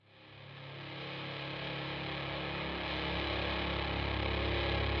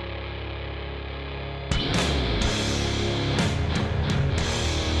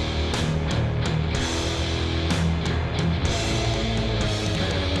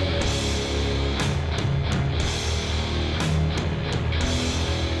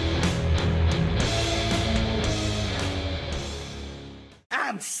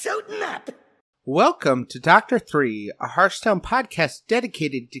crap! Welcome to Dr. 3, a Hearthstone podcast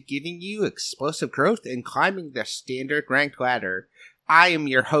dedicated to giving you explosive growth and climbing the standard ranked ladder. I am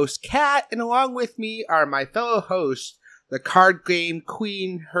your host, Kat, and along with me are my fellow hosts, the card game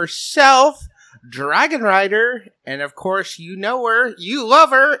queen herself, Dragon Rider, and of course, you know her, you love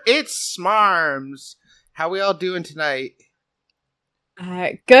her, it's Smarms. How we all doing tonight?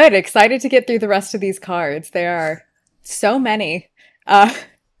 Good. Excited to get through the rest of these cards. There are so many,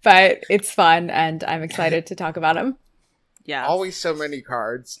 but it's fun, and I'm excited to talk about them. Yeah, always so many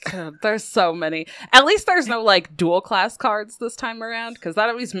cards. There's so many. At least there's no like dual class cards this time around, because that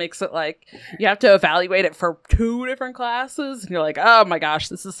always makes it like you have to evaluate it for 2 different classes, and you're like, oh my gosh,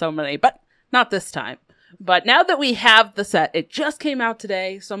 this is so many. But not this time. But now that we have the set, it just came out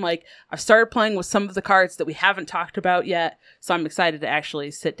today, so I'm like, I've started playing with some of the cards that we haven't talked about yet, so I'm excited to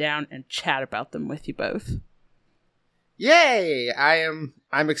actually sit down and chat about them with you both. Yay!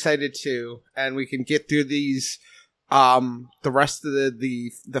 I'm excited too, and we can get through these, the rest of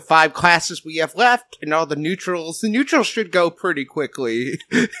the 5 classes we have left, and all the neutrals. The neutrals should go pretty quickly.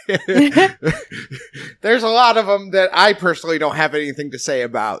 There's a lot of them that I personally don't have anything to say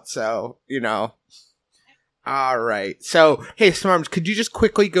about, so, you know. Alright, so, hey, Smarms, could you just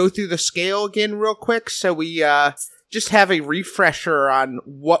quickly go through the scale again real quick, so we, just have a refresher on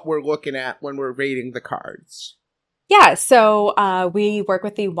what we're looking at when we're rating the cards? Yeah, so we work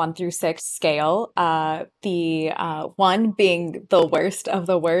with the 1 through 6 scale, the 1 being the worst of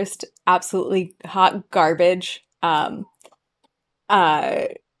the worst, absolutely hot garbage cards.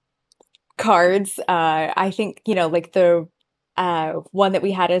 I think, you know, like the one that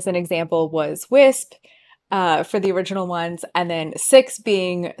we had as an example was Wisp for the original ones, and then 6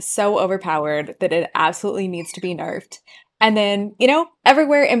 being so overpowered that it absolutely needs to be nerfed. And then, you know,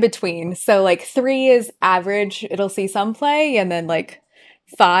 everywhere in between. So, like, 3 is average. It'll see some play. And then, like,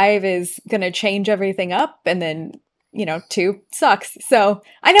 5 is going to change everything up. And then, you know, 2 sucks. So,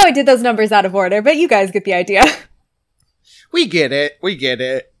 I know I did those numbers out of order, but you guys get the idea. We get it. We get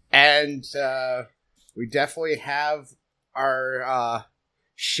it. And we definitely have our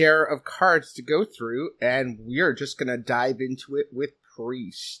share of cards to go through. And we are just going to dive into it with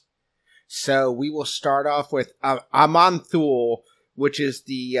Priest. So we will start off with Amon Thule, which is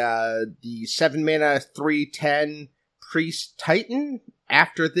the 7-mana 3/10 Priest Titan.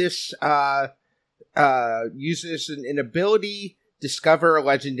 After this, uses an ability, discover a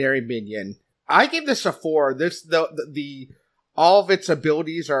legendary minion. I give this a 4. The all of its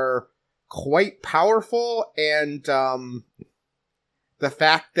abilities are quite powerful, and the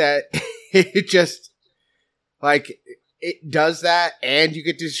fact that it just like. It does that, and you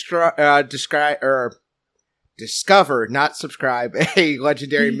get to discover, not subscribe, a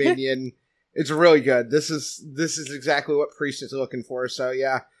legendary minion. It's really good. This is exactly what Priest is looking for. So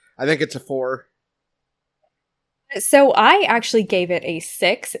yeah, I think it's a 4. So I actually gave it a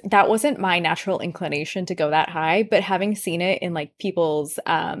 6. That wasn't my natural inclination to go that high, but having seen it in like people's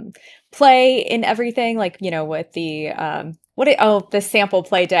play and everything, like, you know, with the the sample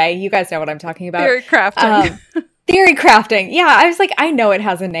play day. You guys know what I'm talking about. Theory crafting. Theory crafting. Yeah, I was like, I know it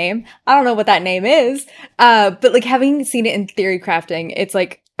has a name. I don't know what that name is. But like having seen it in theory crafting, it's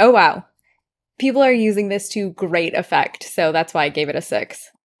like, oh wow. People are using this to great effect. So that's why I gave it a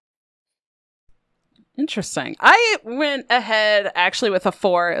 6. Interesting. I went ahead actually with a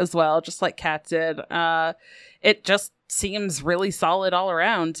 4 as well, just like Kat did. It just seems really solid all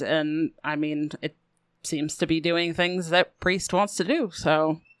around. And I mean, it seems to be doing things that Priest wants to do.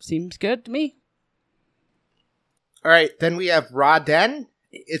 So seems good to me. Alright, then we have Raden.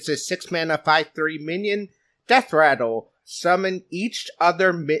 It's a 6-mana 5/3 minion. Death Rattle. Summon each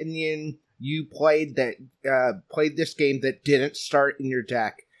other minion you played that played this game that didn't start in your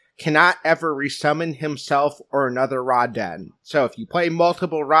deck. Cannot ever resummon himself or another Raden. So if you play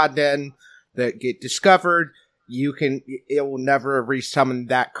multiple Raden that get discovered, it will never resummon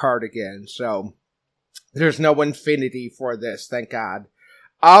that card again. So there's no infinity for this, thank God.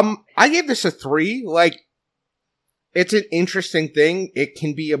 I gave this a 3. Like, it's an interesting thing. It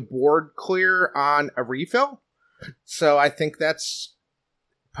can be a board clear on a refill. So I think that's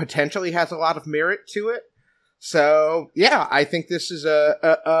potentially has a lot of merit to it. So yeah, I think this is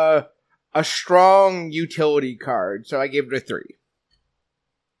a strong utility card. So I gave it a 3.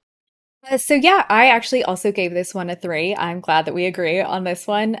 So yeah, I actually also gave this one a 3. I'm glad that we agree on this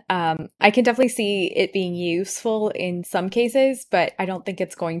one. I can definitely see it being useful in some cases, but I don't think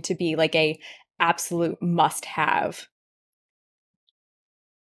it's going to be like a absolute must-have.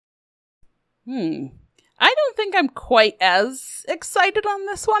 I don't think I'm quite as excited on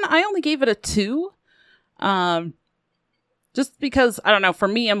this one. I only gave it a 2. Just because, I don't know, for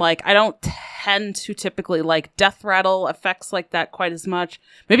me, I'm like, I don't tend to typically like death rattle effects like that quite as much.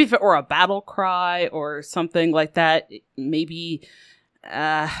 Maybe if it were a battle cry or something like that, maybe,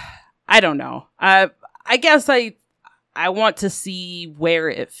 I don't know. I guess I want to see where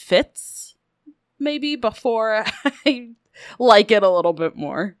it fits, maybe, before I like it a little bit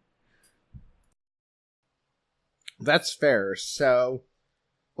more. That's fair. So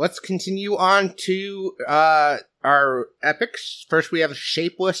let's continue on to our epics. First, we have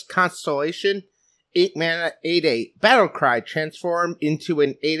Shapeless Constellation. 8 mana, 8/8. Battlecry. Transform into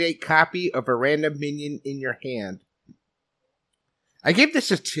an 8/8 copy of a random minion in your hand. I gave this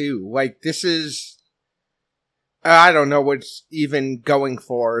a 2. Like, this is... I don't know what's even going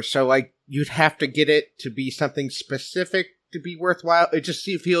for. So, like, you'd have to get it to be something specific to be worthwhile. It just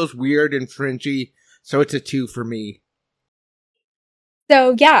feels weird and fringy. So it's a 2 for me.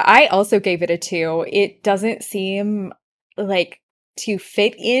 So yeah, I also gave it a 2. It doesn't seem like to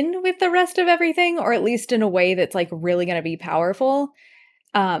fit in with the rest of everything, or at least in a way that's like really going to be powerful.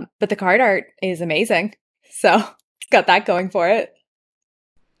 But the card art is amazing. So it's got that going for it.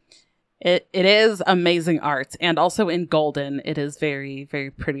 It is amazing art, and also in golden, it is very, very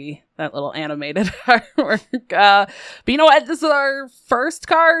pretty, that little animated artwork. But you know what? This is our first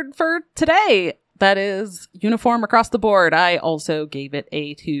card for today. That is uniform across the board. I also gave it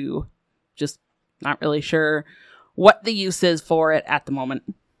a 2. Just not really sure what the use is for it at the moment.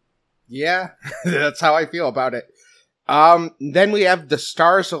 Yeah, that's how I feel about it. Then we have the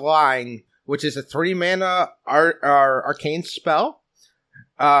Stars Align, which is a 3 mana arcane spell.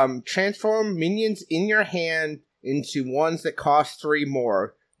 Transform minions in your hand into ones that cost 3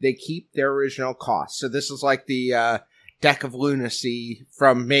 more. They keep their original cost. So this is like the Deck of Lunacy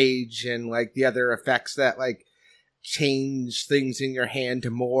from Mage and like the other effects that like change things in your hand to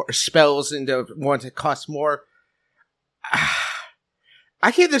more spells into ones that cost more.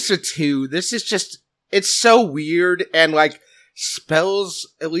 I give this a 2. This is just, it's so weird, and like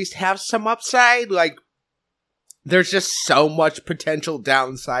spells at least have some upside. Like there's just so much potential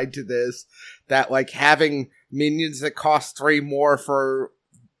downside to this that like having minions that cost 3 more for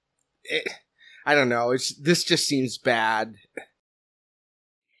it, I don't know. This just seems bad.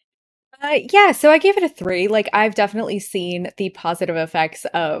 Yeah, so I gave it a 3. Like, I've definitely seen the positive effects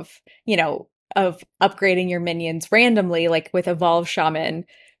of, of upgrading your minions randomly, like with Evolve Shaman.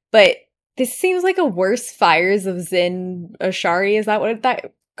 But this seems like a worse Fires of Zin Ashari. Is that what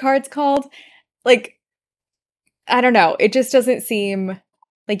that card's called? Like, I don't know. It just doesn't seem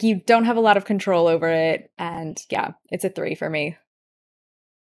like you don't have a lot of control over it. And yeah, it's a 3 for me.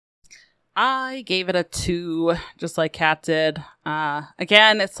 I gave it a 2, just like Kat did.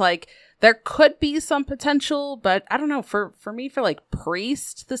 Again, it's like there could be some potential, but I don't know. For me, for like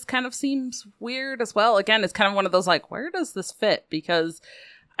Priest, this kind of seems weird as well. Again, it's kind of one of those like, where does this fit? Because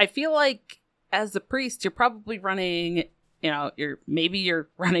I feel like as a Priest, you're probably running, you're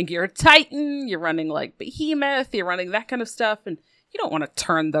running your Titan, you're running like Behemoth, you're running that kind of stuff, and you don't want to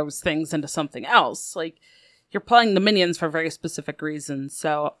turn those things into something else. Like, you're playing the minions for very specific reasons.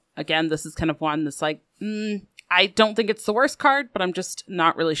 So again, this is kind of one that's like, I don't think it's the worst card, but I'm just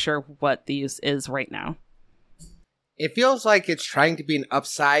not really sure what the use is right now. It feels like it's trying to be an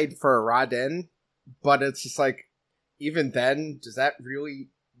upside for a Raden, but it's just like, even then, does that really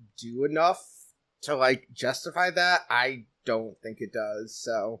do enough to like justify that? I don't think it does,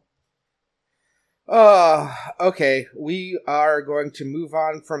 so... okay, we are going to move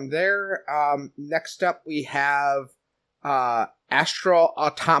on from there. Next up we have Astral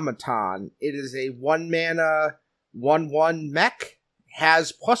Automaton. It is a 1 mana 1/1 mech.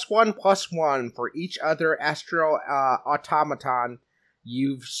 Has +1/+1 for each other Astral Automaton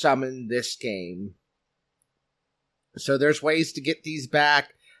you've summoned this game. So there's ways to get these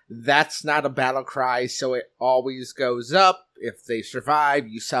back. That's not a battle cry, so it always goes up. If they survive,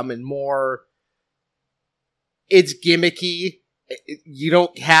 you summon more. It's gimmicky. You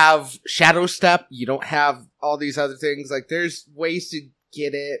don't have Shadow Step. You don't have all these other things. Like, there's ways to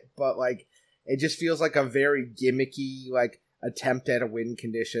get it, but, like, it just feels like a very gimmicky, like, attempt at a win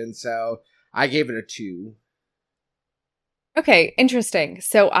condition. So I gave it a 2. Okay, interesting.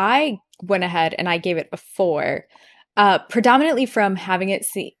 So I went ahead and I gave it a 4. Predominantly from having it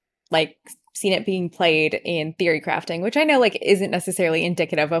seen it being played in theory crafting, which I know like isn't necessarily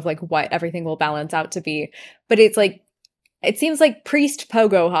indicative of like what everything will balance out to be, but it's like, it seems like Priest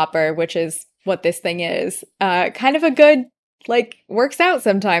Pogo Hopper, which is what this thing is, kind of a good, like, works out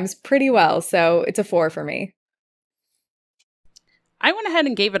sometimes pretty well. So it's a 4 for me. I went ahead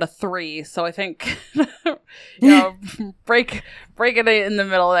and gave it a 3, so I think, break it in the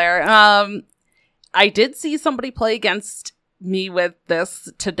middle there. I did see somebody play against me with this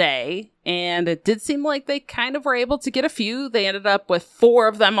today, and it did seem like they kind of were able to get a few. They ended up with 4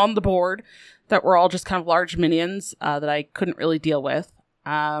 of them on the board that were all just kind of large minions that I couldn't really deal with.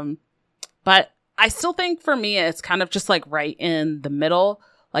 But I still think for me, it's kind of just like right in the middle.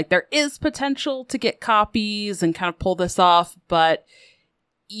 Like there is potential to get copies and kind of pull this off, but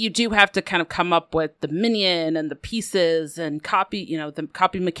you do have to kind of come up with the minion and the pieces and copy, the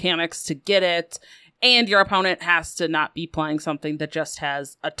copy mechanics to get it. And your opponent has to not be playing something that just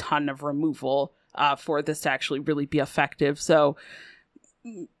has a ton of removal for this to actually really be effective. So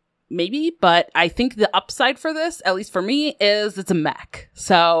maybe, but I think the upside for this, at least for me, is it's a mech.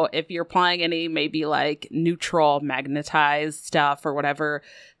 So if you're playing any maybe like neutral magnetized stuff or whatever,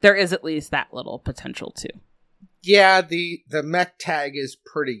 there is at least that little potential too. Yeah, the mech tag is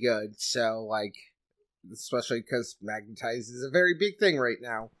pretty good. So like, especially because magnetize is a very big thing right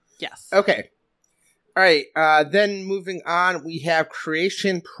now. Yes. Okay. All right, then moving on, we have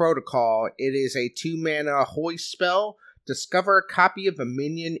Creation Protocol. It is a 2-mana hoist spell. Discover a copy of a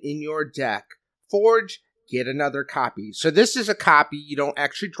minion in your deck. Forge, get another copy. So this is a copy. You don't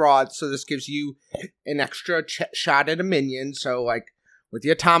actually draw it, so this gives you an extra shot at a minion. So, like, with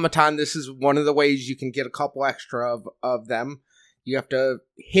the automaton, this is one of the ways you can get a couple extra of them. You have to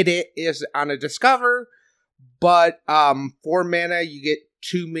hit it is on a Discover, but 4 mana, you get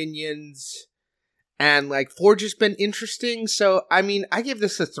 2 minions. And, like, Forge has been interesting. So, I mean, I give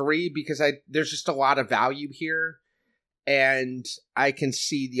this a 3 because there's just a lot of value here. And I can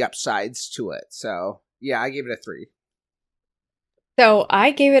see the upsides to it. So, yeah, I gave it a 3. So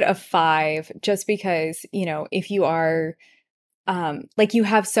I gave it a 5 just because, if you are, you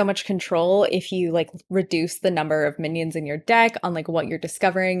have so much control if you, reduce the number of minions in your deck on, what you're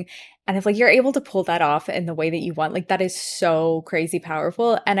discovering. And if, you're able to pull that off in the way that you want, that is so crazy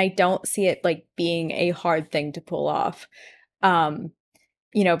powerful. And I don't see it, being a hard thing to pull off.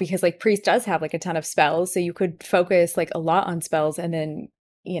 Because Priest does have a ton of spells, so you could focus a lot on spells and then,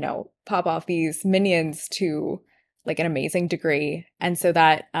 pop off these minions to an amazing degree. And so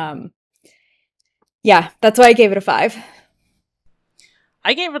that, that's why I gave it a 5.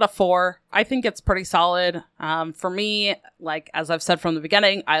 I gave it a 4. I think it's pretty solid. For me, as I've said from the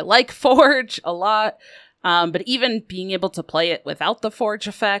beginning, I like Forge a lot. But even being able to play it without the Forge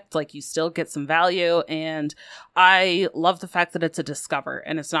effect, you still get some value. And I love the fact that it's a Discover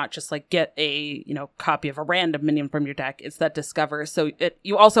and it's not just get a, copy of a random minion from your deck. It's that Discover. So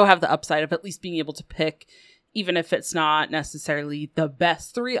you also have the upside of at least being able to pick, even if it's not necessarily the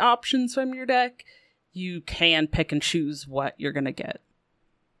best 3 options from your deck, you can pick and choose what you're going to get.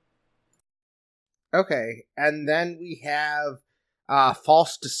 Okay. And then we have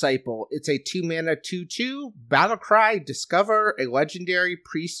False Disciple. It's a 2-mana 2/2 Battlecry. Discover a legendary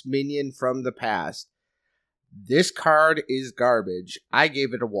priest minion from the past. This card is garbage. I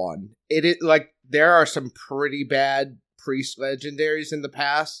gave it a 1. There are some pretty bad priest legendaries in the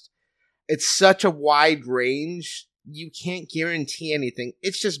past. It's such a wide range. You can't guarantee anything.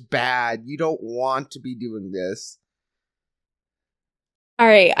 It's just bad. You don't want to be doing this. All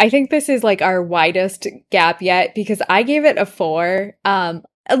right, I think this is our widest gap yet because I gave it a 4.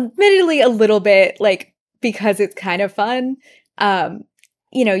 Admittedly a little bit because it's kind of fun.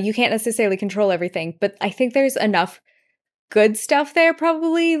 You can't necessarily control everything, but I think there's enough good stuff there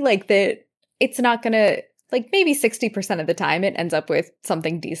probably that it's not going to maybe 60% of the time it ends up with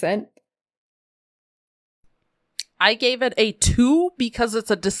something decent. I gave it a 2 because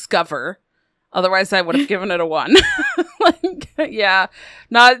it's a Discover. Otherwise, I would have given it a 1. Yeah,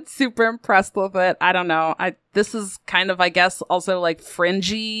 not super impressed with it. I don't know. This is kind of, I guess, also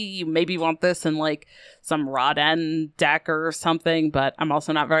fringy. You maybe want this in some Rod-N deck or something, but I'm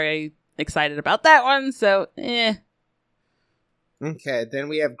also not very excited about that one. So, eh. Okay, then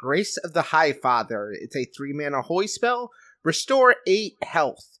we have Grace of the High Father. It's a 3-mana hoist spell. Restore 8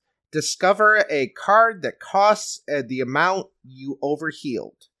 health. Discover a card that costs the amount you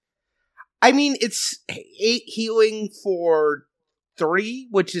overhealed. I mean, it's 8 healing for 3,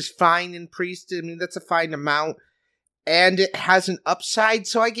 which is fine in Priest. I mean, that's a fine amount. And it has an upside,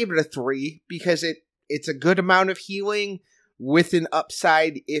 so I gave it a 3 because it's a good amount of healing with an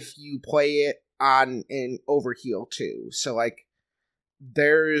upside if you play it on an overheal too. So,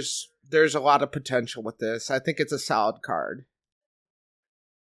 there's a lot of potential with this. I think it's a solid card.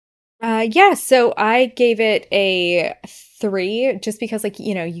 So I gave it a 3 just because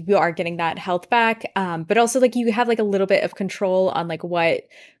you are getting that health back. But also you have a little bit of control on what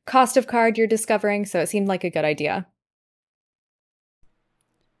cost of card you're discovering. So it seemed like a good idea.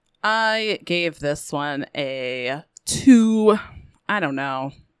 I gave this one a 2. I don't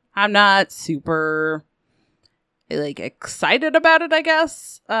know. I'm not super like excited about it, I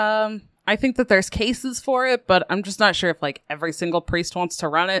guess. I think that there's cases for it, but I'm just not sure if like every single priest wants to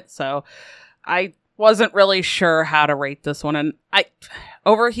run it. So I wasn't really sure how to rate this one. And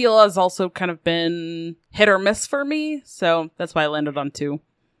Overheal has also kind of been hit or miss for me. So that's why I landed on 2.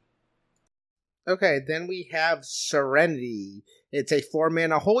 Okay, then we have Serenity. It's a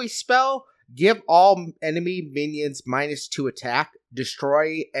 4-mana holy spell. Give all enemy minions -2 attack.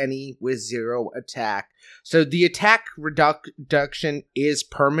 Destroy any with 0 attack. So the attack reduction is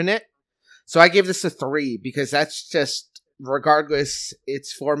permanent. So I gave this a 3 because that's just, regardless,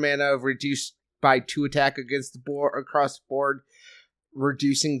 it's 4 mana reduced by 2 attack against the board, across the board,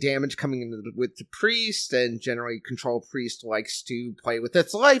 reducing damage coming in with the priest, and generally Control Priest likes to play with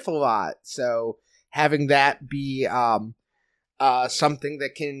its life a lot. So having that be something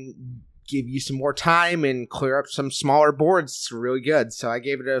that can give you some more time and clear up some smaller boards is really good. So I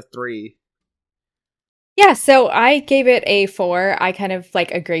gave it a 3. Yeah, so I gave it a 4. I kind of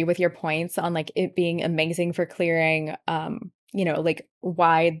like agree with your points on like it being amazing for clearing like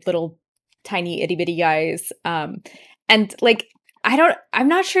wide little tiny itty bitty guys. And like I'm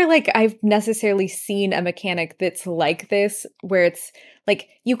not sure like I've necessarily seen a mechanic that's like this, where it's like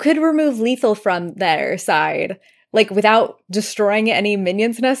you could remove lethal from their side, like without destroying any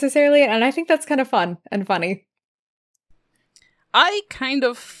minions necessarily. And I think that's kind of fun and funny. I kind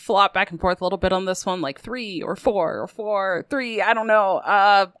of flop back and forth a little bit on this one, like 3 or 4 or 4, 3. I don't know.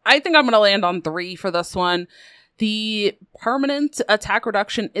 I think I'm going to land on 3 for this one. The permanent attack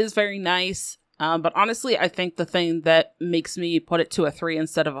reduction is very nice. But honestly, I think the thing that makes me put it to a 3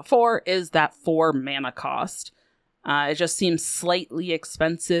 instead of a 4 is that 4 mana cost. It just seems slightly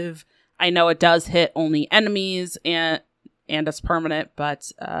expensive. I know it does hit only enemies and it's permanent,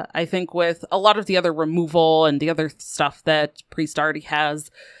 but I think with a lot of the other removal and the other stuff that Priest already has,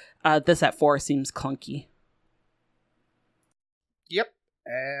 this at 4 seems clunky. Yep.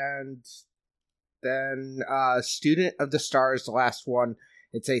 And then Student of the Stars, the last one.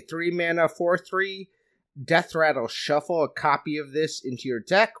 It's a 3-mana 4/3. Death Rattle. Shuffle a copy of this into your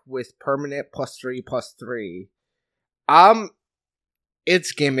deck with permanent +3/+3.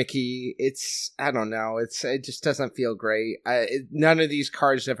 It's gimmicky. I don't know. It just doesn't feel great. None of these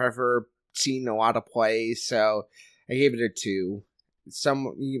cards have ever seen a lot of play, so I gave it a 2.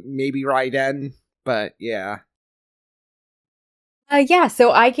 Some maybe right in, but yeah. Yeah,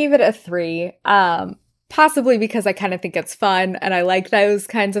 so I gave it a 3. Possibly because I kind of think it's fun and I like those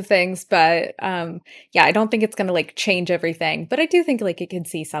kinds of things, but yeah, I don't think it's gonna like change everything, but I do think like it can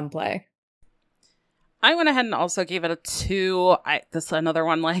see some play. I went ahead and also gave it a 2. This is another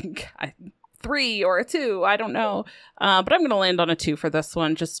one like 3 or a 2. I don't know. But I'm going to land on a 2 for this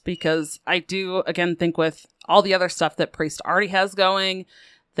one just because I do, again, think with all the other stuff that Priest already has going,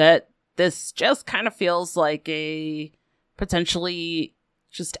 that this just kind of feels like a potentially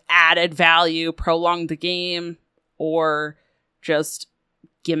just added value, prolonged the game, or just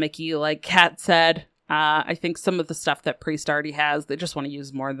gimmicky, like Kat said. I think some of the stuff that Priest already has, they just want to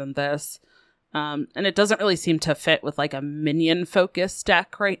use more than this. And it doesn't really seem to fit with like a minion focused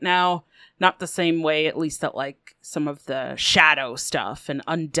deck right now. Not the same way, at least that like some of the shadow stuff and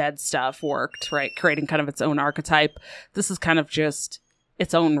undead stuff worked, right? Creating kind of its own archetype. This is kind of just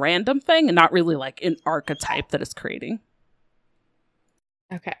its own random thing and not really like an archetype that it's creating.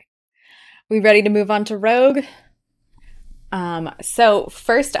 Okay. We ready to move on to Rogue? So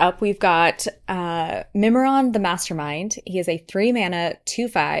first up, we've got Mimiron the Mastermind. He is a 3-mana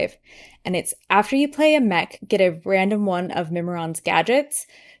 2/5, and it's after you play a mech, get a random one of Mimiron's gadgets.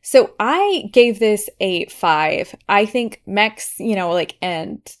 So I gave this a 5. I think mechs, like,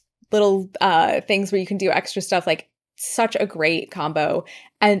 and little things where you can do extra stuff, like, such a great combo.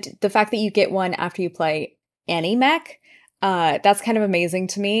 And the fact that you get one after you play any mech, that's kind of amazing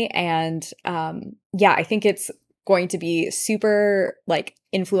to me. And yeah, I think it's going to be super like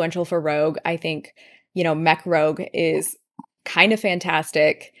influential for Rogue. I think, Mech Rogue is kind of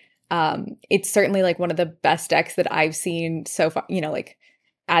fantastic. It's certainly like one of the best decks that I've seen so far, like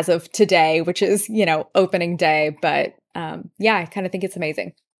as of today, which is, opening day. But yeah, I kind of think it's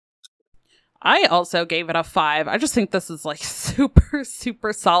amazing. I also gave it a 5. I just think this is like super,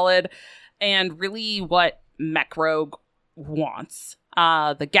 super solid and really what Mech Rogue wants.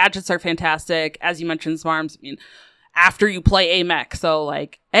 The gadgets are fantastic. As you mentioned, Swarms, after you play a mech. So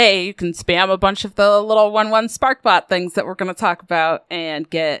like, hey, you can spam a bunch of the little 1/1 Sparkbot things that we're going to talk about and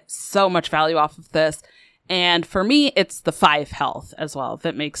get so much value off of this. And for me, it's the 5 health as well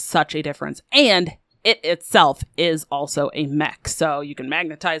that makes such a difference. And it itself is also a mech. So you can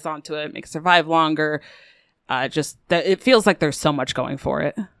magnetize onto it, make it survive longer. It feels like there's so much going for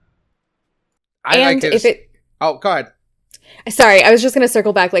it. I like it. Oh, go ahead. Sorry, I was just going to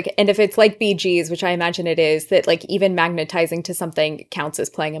circle back, like, and if it's like BGs, which I imagine it is, that like even magnetizing to something counts as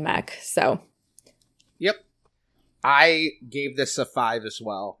playing a mech. So, yep, I gave this a 5 as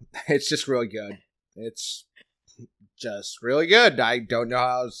well. It's just really good. It's just really good. I don't know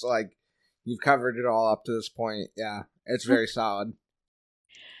how it's like you've covered it all up to this point. Yeah, it's very solid.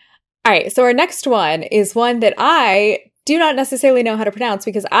 All right, so our next one is one that I do not necessarily know how to pronounce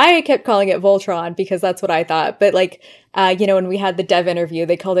because I kept calling it Voltron because that's what I thought. But like, when we had the dev interview,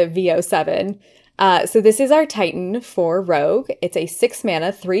 they called it VO7. So this is our Titan for Rogue. It's a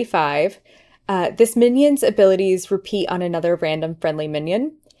 6-mana, 3/5. This minion's abilities repeat on another random friendly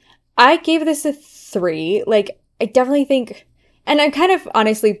minion. I gave this a 3. Like, I definitely think, and I kind of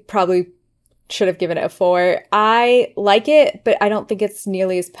honestly probably should have given it a 4. I like it, but I don't think it's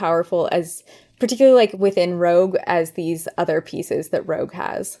nearly as powerful as, particularly like within Rogue, as these other pieces that Rogue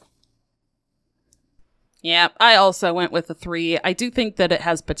has. Yeah, I also went with a 3. I do think that it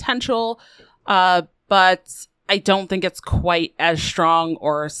has potential, but I don't think it's quite as strong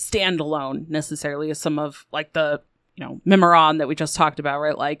or standalone necessarily as some of like the, Memoron that we just talked about,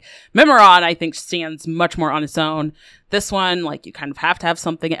 right? Like Memoron, I think stands much more on its own. This one, like you kind of have to have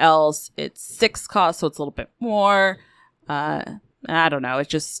something else. It's 6 cost, so it's a little bit more. I don't know.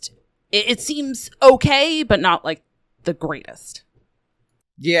 It seems okay, but not like the greatest.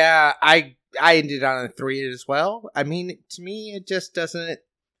 Yeah, I ended on a 3 as well. I mean, to me, it just doesn't.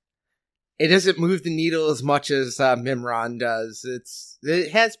 It doesn't move the needle as much as Mimron does.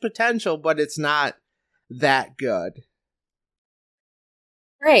 It has potential, but it's not that good.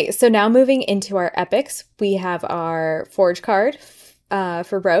 All right, so now moving into our epics, we have our Forge card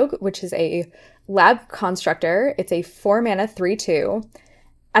for Rogue, which is a Lab Constructor. It's a 4-mana 3/2.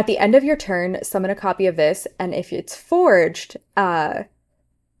 At the end of your turn, summon a copy of this, and if it's forged, then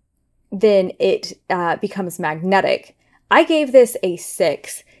it becomes magnetic. I gave this a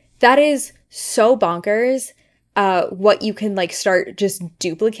 6. That is so bonkers. What you can like start just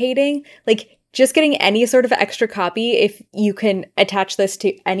duplicating, like just getting any sort of extra copy. If you can attach this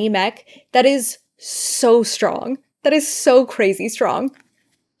to any mech, that is so strong. That is so crazy strong.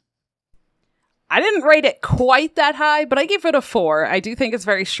 I didn't rate it quite that high, but I gave it a 4. I do think it's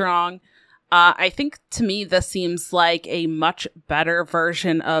very strong. I think to me, this seems like a much better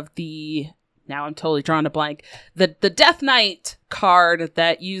version of now I'm totally drawing a blank, the Death Knight card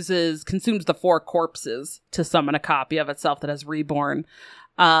that consumes the 4 corpses to summon a copy of itself that has Reborn.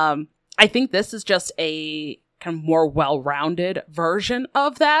 I think this is just a kind of more well-rounded version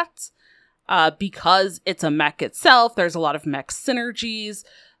of that. Because it's a mech itself, there's a lot of mech synergies.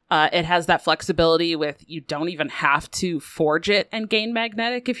 It has that flexibility with you don't even have to forge it and gain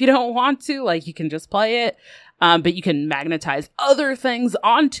magnetic if you don't want to. Like, you can just play it. But you can magnetize other things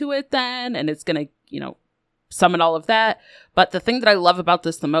onto it then, and it's going to, summon all of that. But the thing that I love about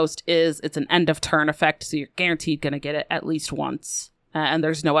this the most is it's an end of turn effect, so you're guaranteed going to get it at least once. And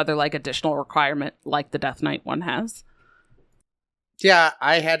there's no other, like, additional requirement like the Death Knight one has. Yeah,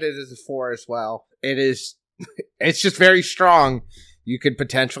 I had it as a 4 as well. It's just very strong. You could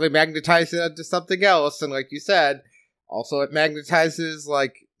potentially magnetize it into something else, and like you said, also it magnetizes,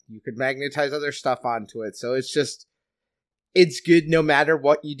 like, you could magnetize other stuff onto it. So it's good no matter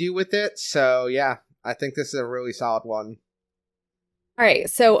what you do with it. So yeah, I think this is a really solid one. All right,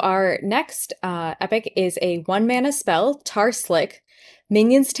 so our next epic is a 1-mana spell, Tar Slick.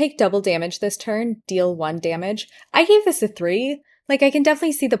 Minions take double damage this turn, deal 1 damage. I gave this a 3. Like, I can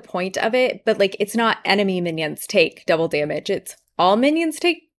definitely see the point of it, but like, it's not enemy minions take double damage. It's all minions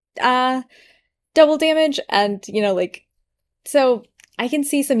take double damage, and so I can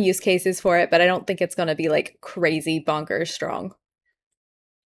see some use cases for it, but I don't think it's going to be like crazy bonkers strong.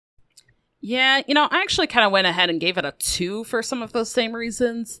 Yeah, I actually kind of went ahead and gave it a 2 for some of those same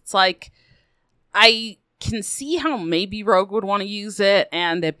reasons. It's like, I can see how maybe Rogue would want to use it,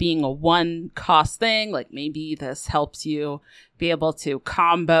 and it being a 1-cost thing, like maybe this helps you be able to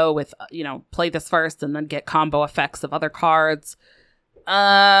combo with, play this first and then get combo effects of other cards.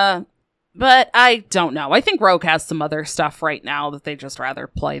 But I don't know. I think Rogue has some other stuff right now that they just rather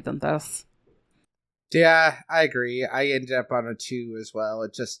play than this. Yeah, I agree. I ended up on a 2 as well.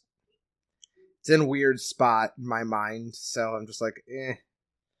 It's in a weird spot in my mind, so I'm just like,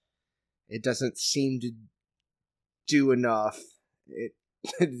 it doesn't seem to do enough.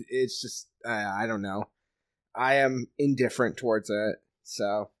 It's just, I don't know. I am indifferent towards it,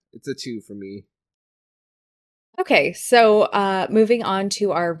 so it's a 2 for me. Okay, so moving on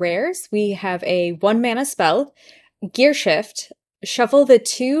to our rares, we have a 1-mana spell, Gear Shift. Shuffle the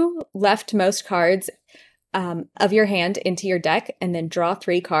 2 leftmost cards of your hand into your deck, and then draw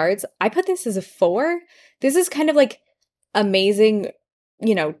 3 cards. I put this as a 4 this is kind of like amazing,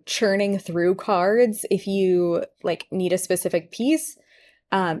 churning through cards if you like need a specific piece.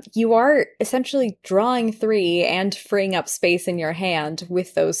 You are essentially drawing 3 and freeing up space in your hand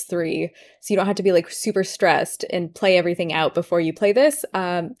with those 3. So you don't have to be like super stressed and play everything out before you play this.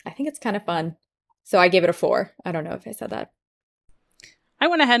 I think it's kind of fun. So I gave it a 4. I don't know if I said that. I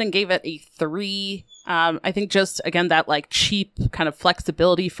went ahead and gave it a 3. I think just, again, that like cheap kind of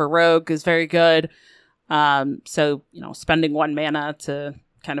flexibility for Rogue is very good. So, spending 1 mana to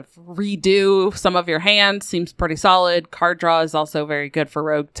kind of redo some of your hand seems pretty solid. Card draw is also very good for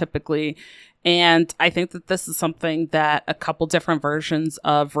Rogue typically. And I think that this is something that a couple different versions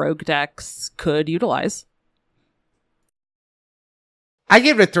of Rogue decks could utilize. I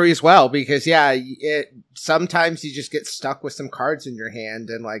give it a 3 as well because, sometimes you just get stuck with some cards in your hand,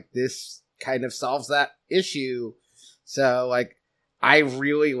 and like this kind of solves that issue. So like, I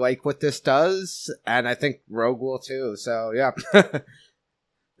really like what this does, and I think Rogue will too. So yeah,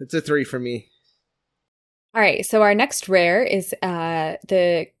 it's a 3 for me. All right, so our next rare is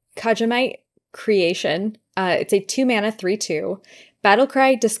the Kajamite Creation. It's a 2 mana 3/2.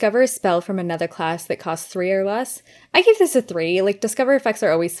 Battlecry, discover a spell from another class that costs 3 or less. I give this a 3. Like, discover effects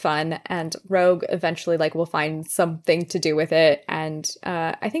are always fun, and Rogue eventually like will find something to do with it, and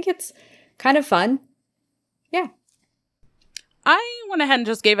I think it's kind of fun. Yeah. I went ahead and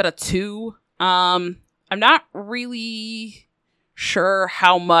just gave it a 2. I'm not really sure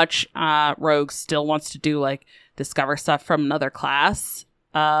how much Rogue still wants to do like discover stuff from another class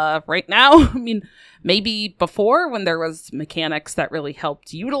right now. I mean, maybe before when there was mechanics that really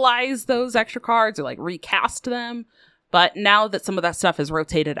helped utilize those extra cards or like recast them. But now that some of that stuff is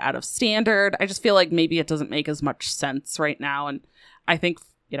rotated out of standard, I just feel like maybe it doesn't make as much sense right now. And I think,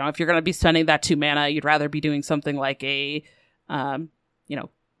 if you're going to be spending that 2 mana, you'd rather be doing something like a,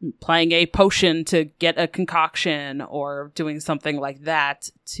 playing a potion to get a concoction or doing something like that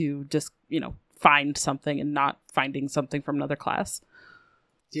to just, find something and not finding something from another class.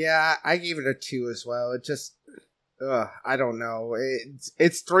 Yeah, I gave it a 2 as well. It just, I don't know.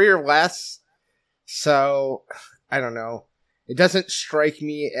 It's 3 or less, so I don't know. It doesn't strike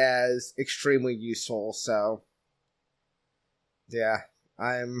me as extremely useful, so yeah,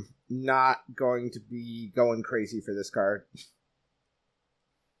 I'm not going to be going crazy for this card.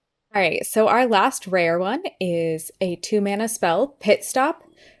 All right, so our last rare one is a 2 mana spell, Pit Stop.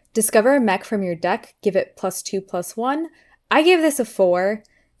 Discover a mech from your deck, give it +2/+1. I gave this a 4.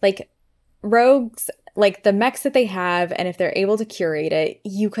 Like, Rogues, like the mechs that they have, and if they're able to curate it,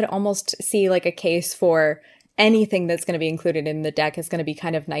 you could almost see like a case for anything that's going to be included in the deck is going to be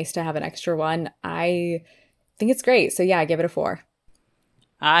kind of nice to have an extra one. I think it's great. So yeah, I give it a 4.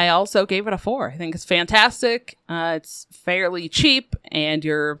 I also gave it a 4. I think it's fantastic. It's fairly cheap, and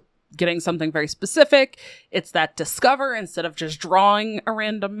you're getting something very specific. It's that discover instead of just drawing a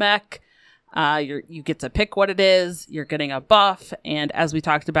random mech. You get to pick what it is. You're getting a buff, and as we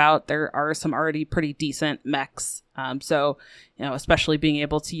talked about, there are some already pretty decent mechs. So especially being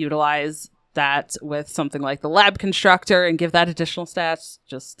able to utilize that with something like the Lab Constructor and give that additional stats,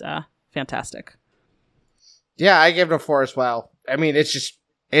 just fantastic. Yeah, I give it a 4 as well. I mean,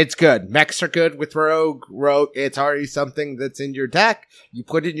 it's good. Mechs are good with Rogue. It's already something that's in your deck. You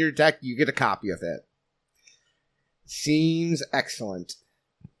put it in your deck, you get a copy of it. Seems excellent.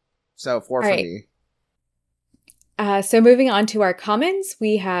 So 4 for me. So moving on to our commons,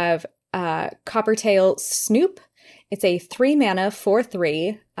 we have Coppertail Snoop. It's a 3 mana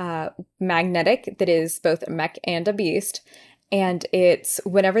 4/3 magnetic that is both a mech and a beast. And it's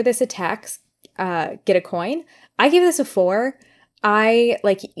whenever this attacks, get a coin. I give this a 4. I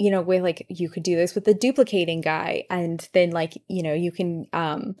you could do this with the duplicating guy, and then you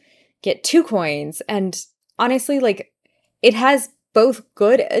can get 2 coins. And honestly, it has both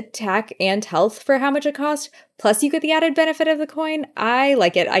good attack and health for how much it costs. Plus, you get the added benefit of the coin. I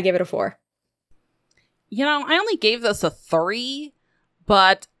like it. I give it a 4. I only gave this a 3,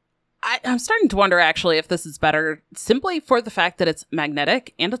 but I'm starting to wonder actually if this is better simply for the fact that it's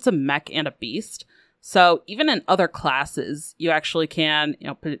magnetic and it's a mech and a beast. So even in other classes, you actually can,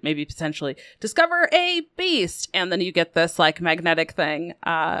 maybe potentially discover a beast, and then you get this magnetic thing,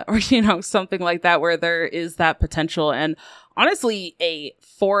 or something like that where there is that potential. And honestly, a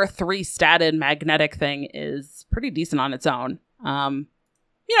 4/3 statted magnetic thing is pretty decent on its own.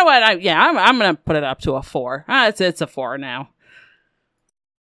 You know what? I'm gonna put it up to a 4. It's a 4 now.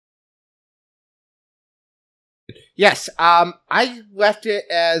 Yes, I left it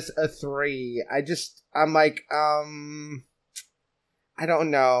as a 3. I'm like, I don't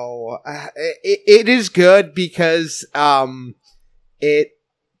know. It is good because, it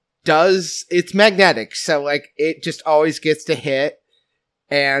it's magnetic, so like it just always gets to hit,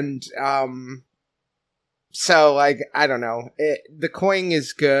 and so like I don't know, the coin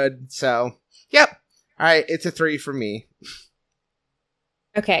is good, so yep. All right, it's a 3 for me.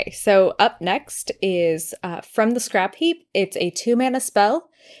 Okay, so up next is from the scrap heap. It's a 2-mana spell.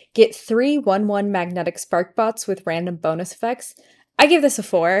 Get 3 1/1 magnetic spark bots with random bonus effects. I give this a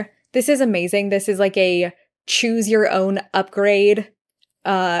 4. This is amazing. This is like a choose your own upgrade,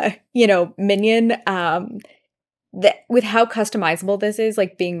 minion. With how customizable this is,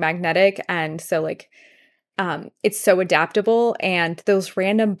 like being magnetic, and so like it's so adaptable, and those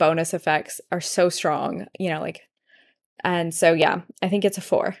random bonus effects are so strong. And so, yeah, I think it's a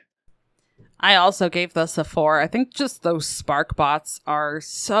 4. I also gave this a 4. I think just those spark bots are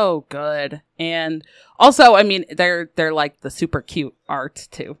so good. And also, I mean, they're like the super cute art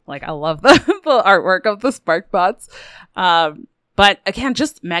too. Like, I love the artwork of the spark bots. But again,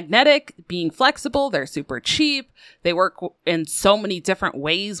 just magnetic, being flexible. They're super cheap. They work in so many different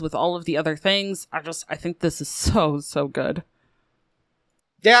ways with all of the other things. I think this is so good.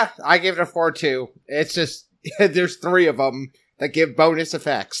 Yeah, I gave it a 4 too. It's just, there's 3 of them that give bonus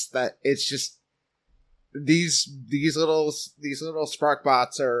effects. That it's just these little spark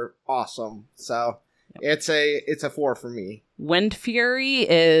bots are awesome. So it's a 4 for me. Wind Fury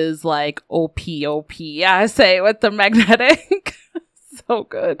is like OP. I say with the magnetic. So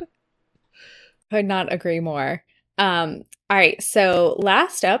good. Could not agree more. All right, so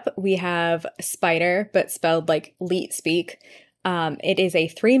last up we have Spider, but spelled like Leet speak. It is a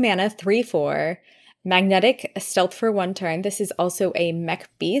 3-mana 3/4. Magnetic, stealth for 1 turn. This is also a mech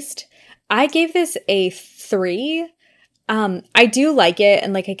beast. I gave this a 3. I do like it,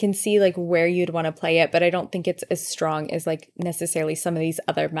 and like I can see like where you'd want to play it, but I don't think it's as strong as like necessarily some of these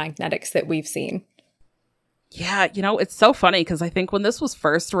other magnetics that we've seen. Yeah, it's so funny because I think when this was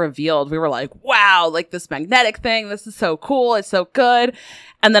first revealed, we were like, wow, like this magnetic thing, this is so cool, it's so good.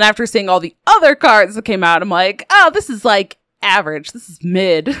 And then after seeing all the other cards that came out, I'm like, oh, this is like average, this is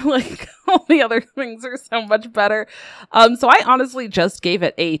mid. Like all the other things are so much better. So I honestly just gave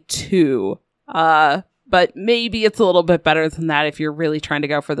it a 2. But maybe it's a little bit better than that if you're really trying to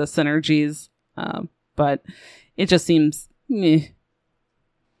go for the synergies. But it just seems meh.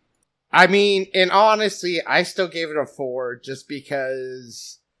 I mean, and honestly, I still gave it a 4 just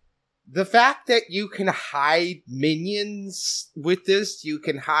because the fact that you can hide minions with this, you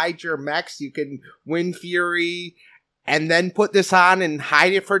can hide your mechs, you can Wind Fury, and then put this on and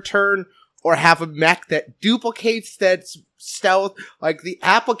hide it for a turn, or have a mech that duplicates that stealth. Like, the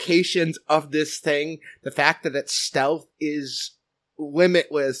applications of this thing, the fact that its stealth is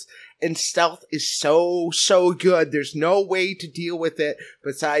limitless, and stealth is so good. There's no way to deal with it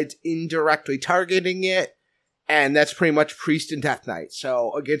besides indirectly targeting it, and that's pretty much Priest and Death Knight.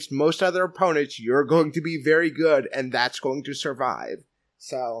 So against most other opponents, you're going to be very good, and that's going to survive.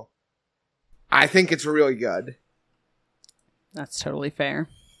 So I think it's really good. That's totally fair.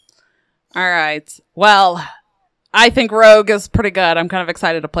 All right. Well, I think Rogue is pretty good. I'm kind of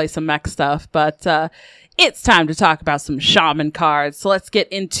excited to play some mech stuff, but it's time to talk about some Shaman cards. So let's get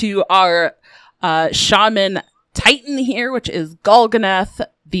into our Shaman Titan here, which is Golganeth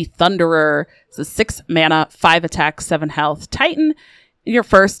the Thunderer. It's a 6 mana, 5 attack, 7 health Titan. Your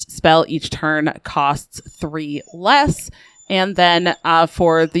first spell each turn costs 3 less. And then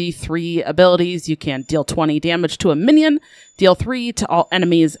for the 3 abilities, you can deal 20 damage to a minion, deal 3 to all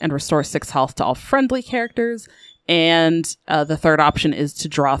enemies, and restore 6 health to all friendly characters. And the third option is to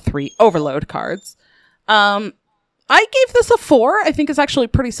draw 3 overload cards. I gave this a 4. I think it's actually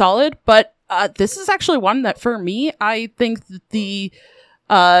pretty solid, but this is actually one that for me, I think the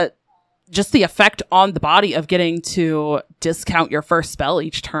just the effect on the body of getting to discount your first spell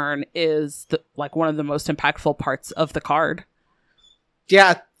each turn is like one of the most impactful parts of the card.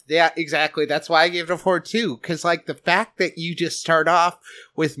 Yeah, exactly. That's why I gave it a 4 too. Because like the fact that you just start off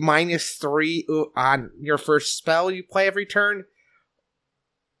with -3 on your first spell you play every turn,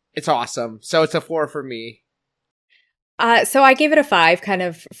 it's awesome. So it's a 4 for me. So I gave it a 5, kind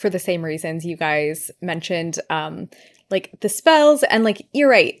of for the same reasons you guys mentioned. Like the spells, and like you're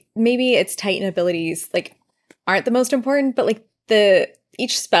right, maybe its Titan abilities like aren't the most important, but like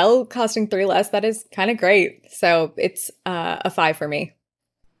each spell costing 3 less, that is kind of great. So it's a 5 for me.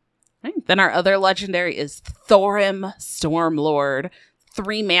 Right. Then our other legendary is Thorim Stormlord,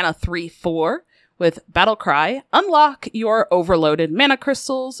 3 mana, 3/4 with Battle Cry. Unlock your overloaded mana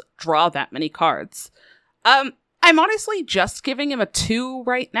crystals. Draw that many cards. I'm honestly just giving him a 2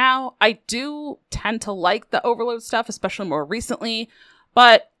 right now. I do tend to like the overload stuff, especially more recently,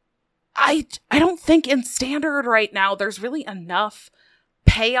 but I don't think in standard right now there's really enough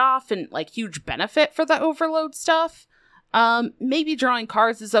payoff and like huge benefit for the overload stuff. Maybe drawing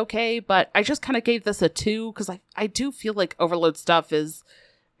cards is okay, but I just kind of gave this a 2 because I do feel like overload stuff is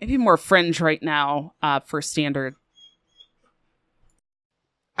maybe more fringe right now for standard.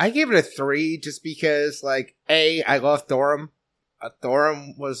 I gave it a 3 just because, like, I love Thorum.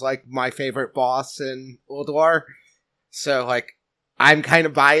 Thorum was, like, my favorite boss in World War. So, like, I'm kind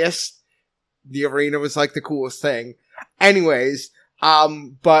of biased. The arena was, like, the coolest thing. Anyways,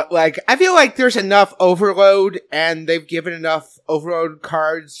 but, like, I feel like there's enough overload, and they've given enough overload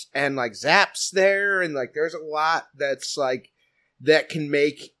cards and, like, zaps there, and, like, there's a lot that's, like, that can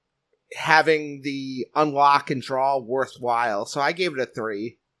make having the unlock and draw worthwhile. So I gave it a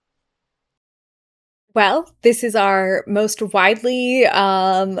 3. Well, this is our most widely,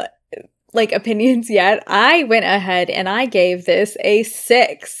 opinions yet. I went ahead and I gave this a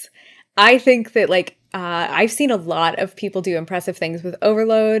 6. I think that, I've seen a lot of people do impressive things with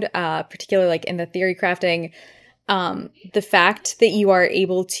Overload, particularly, like, in the theory crafting. The fact that you are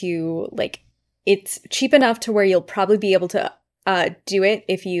able to, like, it's cheap enough to where you'll probably be able to do it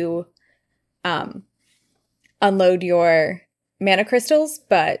if you unload your mana crystals,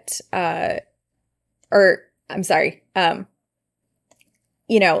 but... Or, I'm sorry,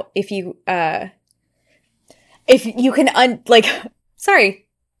 if you can,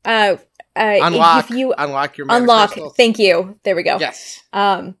 unlock your mana crystals. Thank you. There we go. Yes.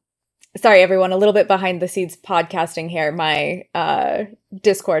 Sorry, everyone, a little bit behind the scenes podcasting here. My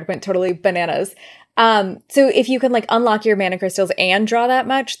Discord went totally bananas. So if you can, like, unlock your mana crystals and draw that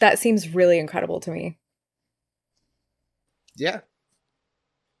much, that seems really incredible to me. Yeah.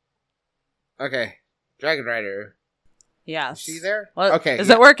 Okay. Dragon Rider. Yes. Is she there? Well, okay. Is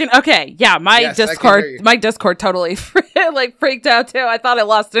it working? Okay. Yeah, my Discord totally freaked out too. I thought I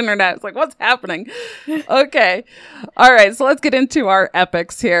lost internet. It's like, what's happening? Okay. All right. So let's get into our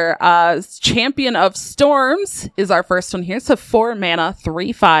epics here. Champion of Storms is our first one here. It's a 4 mana,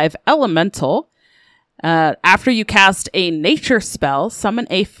 3/5 elemental. After you cast a nature spell, summon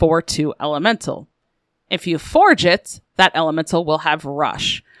a 4/2 elemental. If you forge it, that elemental will have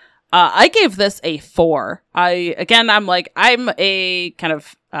rush. I gave this a 4. I'm a kind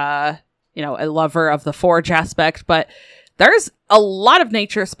of, a lover of the forge aspect, but there's a lot of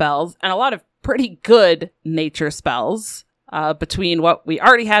nature spells and a lot of pretty good nature spells, between what we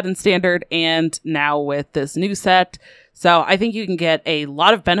already had in standard and now with this new set. So I think you can get a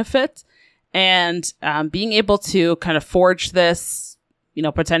lot of benefit, and, being able to kind of forge this,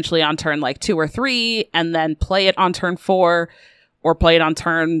 potentially on turn 2 or 3, and then play it on turn 4, or play it on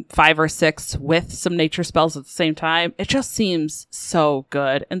turn 5 or 6 with some nature spells at the same time. It just seems so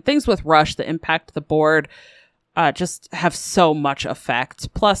good. And things with Rush that impact the board just have so much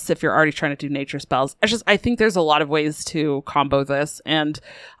effect. Plus, if you're already trying to do nature spells, I think there's a lot of ways to combo this. And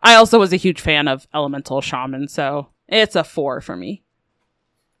I also was a huge fan of Elemental Shaman, so it's a 4 for me.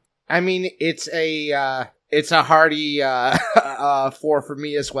 I mean, it's a hearty 4 for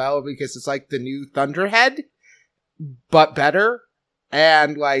me as well, because it's like the new Thunderhead, but better.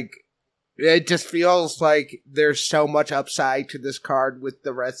 And, like, it just feels like there's so much upside to this card with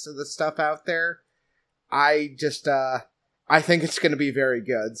the rest of the stuff out there. I think it's going to be very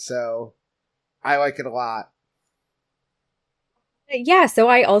good, so I like it a lot. Yeah, so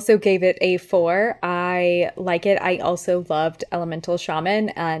I also gave it a 4. I like it. I also loved Elemental Shaman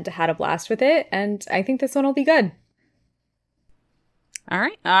and had a blast with it, and I think this one will be good. All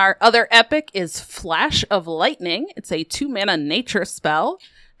right. Our other epic is Flash of Lightning. It's a 2 mana nature spell.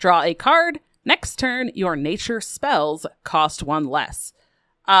 Draw a card. Next turn, your nature spells cost 1 less.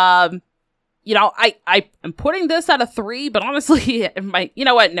 I'm putting this at a 3, but honestly, it might, you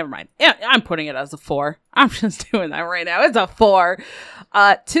know what? Never mind. Yeah, I'm putting it as a 4. I'm just doing that right now. It's a 4.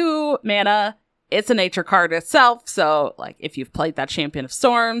 2 mana. It's a nature card itself. So, like, if you've played that Champion of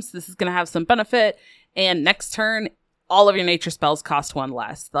Storms, this is going to have some benefit. And next turn, all of your nature spells cost 1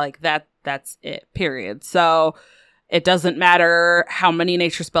 less. Like, that's it, period. So it doesn't matter how many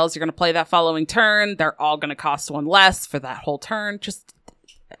nature spells you're going to play that following turn. They're all going to cost 1 less for that whole turn.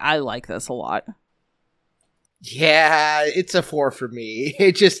 I like this a lot. Yeah, it's a 4 for me.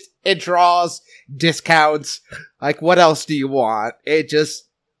 It draws discounts. Like, what else do you want? It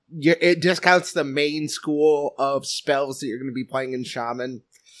discounts the main school of spells that you're going to be playing in Shaman.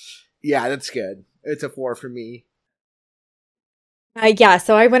 Yeah, that's good. It's a 4 for me. Yeah,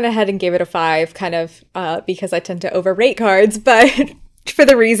 so I went ahead and gave it a 5, kind of because I tend to overrate cards, but for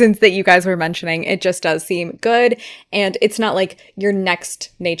the reasons that you guys were mentioning, it just does seem good. And it's not like your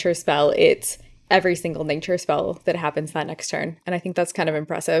next nature spell, it's every single nature spell that happens that next turn. And I think that's kind of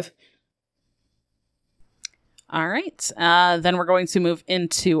impressive. All right. Then we're going to move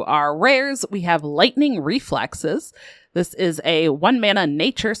into our rares. We have Lightning Reflexes. This is a 1-mana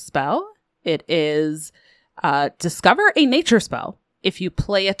nature spell. It is discover a nature spell. If you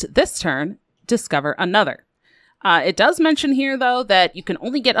play it this turn, discover another. It does mention here, though, that you can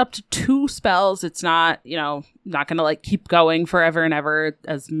only get up to 2 spells. It's not, not going to like keep going forever and ever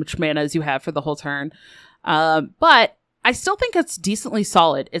as much mana as you have for the whole turn. But I still think it's decently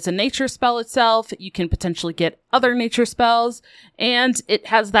solid. It's a nature spell itself. You can potentially get other nature spells, and it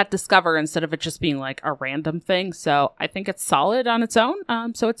has that discover instead of it just being like a random thing. So I think it's solid on its own.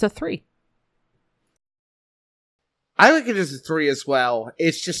 So it's a 3. I think it is a 3 as well.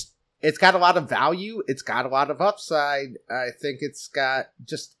 It's got a lot of value. It's got a lot of upside. I think it's got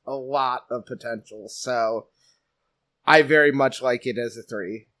just a lot of potential. So I very much like it as a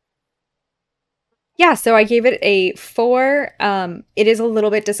 3. Yeah, so I gave it a 4. It is a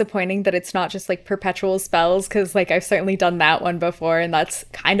little bit disappointing that it's not just like perpetual spells, because like I've certainly done that one before, and that's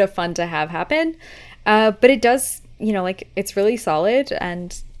kind of fun to have happen. But it does, it's really solid,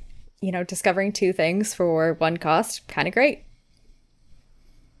 and discovering 2 things for 1 cost, kind of great.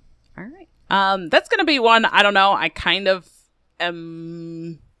 All right. That's going to be one, I don't know, I kind of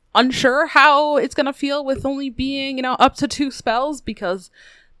am unsure how it's going to feel with only being, up to 2 spells, because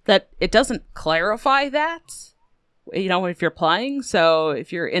that it doesn't clarify that, if you're playing. So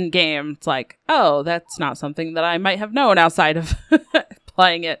if you're in game, it's like, oh, that's not something that I might have known outside of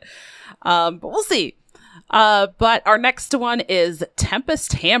playing it. But we'll see. But our next one is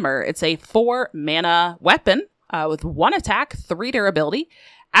Tempest Hammer. It's a 4-mana weapon with 1 attack, 3 durability.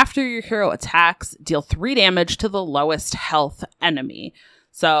 After your hero attacks, deal 3 damage to the lowest health enemy.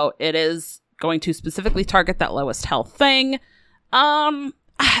 So it is going to specifically target that lowest health thing.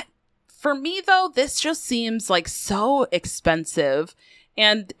 For me, though, this just seems like so expensive,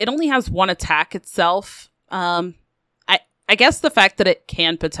 and it only has 1 attack itself. I guess the fact that it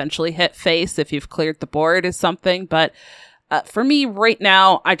can potentially hit face if you've cleared the board is something, but for me right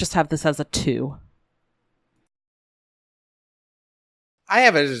now, I just have this as a 2. I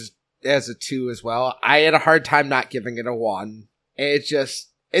have it as a 2 as well. I had a hard time not giving it a 1.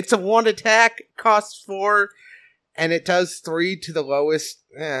 It's a 1 attack, costs 4, and it does 3 to the lowest.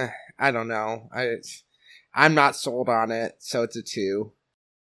 I don't know. I'm not sold on it, so it's a 2.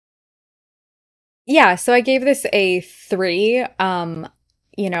 Yeah, so I gave this a 3.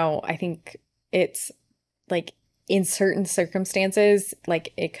 I think it's like in certain circumstances,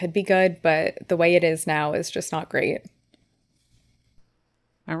 like it could be good, but the way it is now is just not great.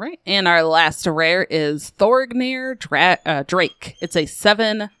 All right. And our last rare is Thorgnir Drake. It's a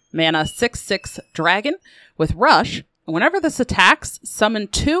 7-mana 6/6 dragon with Rush. Whenever this attacks, summon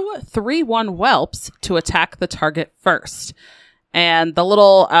 2 3/1 whelps to attack the target first. And the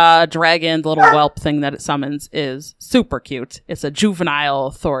little dragon, the little whelp thing that it summons is super cute. It's a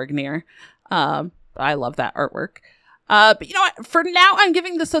juvenile Thorgnir. I love that artwork. But you know what? For now, I'm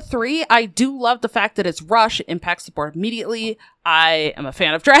giving this a 3. I do love the fact that it's Rush. It impacts the board immediately. I am a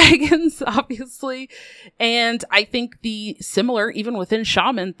fan of dragons, obviously. And I think the similar, even within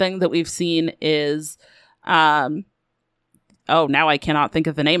Shaman, thing that we've seen is... now I cannot think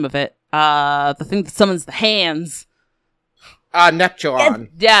of the name of it. The thing that summons the hands. Neptulon.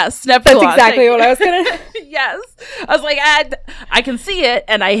 Yes, Neptulon. That's exactly what I was gonna... Yes. I was like, I can see it,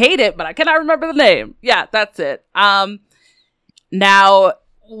 and I hate it, but I cannot remember the name. Yeah, that's it. Now,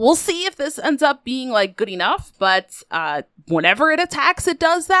 we'll see if this ends up being, like, good enough, but whenever it attacks, it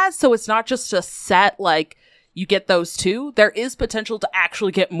does that, so it's not just a set, like, you get those 2. There is potential to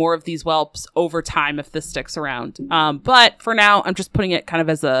actually get more of these whelps over time if this sticks around. But for now, I'm just putting it kind of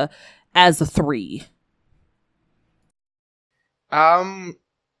as a 3.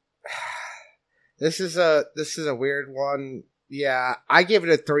 This is a weird one. Yeah, I gave it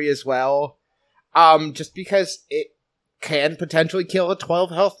a 3 as well. Just because it can potentially kill a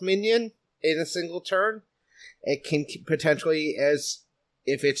 12 health minion in a single turn. It can potentially, as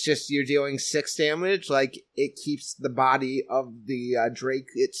if it's just you're dealing 6 damage, like it keeps the body of the Drake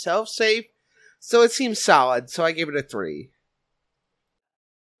itself safe. So it seems solid. So I gave it a 3.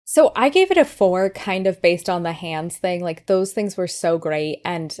 So I gave it a 4, kind of based on the hands thing. Like those things were so great,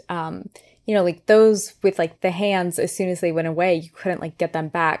 and like those with like the hands, as soon as they went away, you couldn't like get them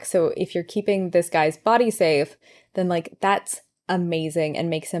back. So if you're keeping this guy's body safe, then like that's amazing and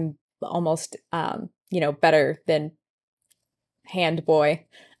makes him almost better than Hand Boy.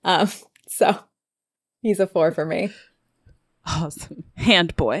 So he's a 4 for me. Awesome.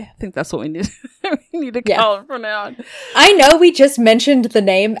 Hand Boy. I think that's what we need. We need to call it from now on. I know we just mentioned the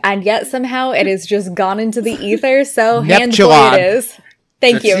name, and yet somehow it has just gone into the ether. So Hand Boy it is.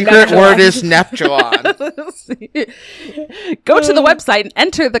 Thank you. Secret word is Neptulon. Go to the website and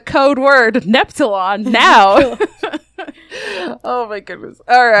enter the code word Neptulon now. Oh my goodness.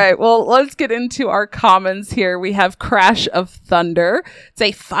 All right. Well, let's get into our commons here. We have Crash of Thunder. It's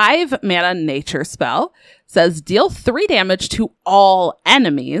a 5 mana nature spell. It says deal 3 damage to all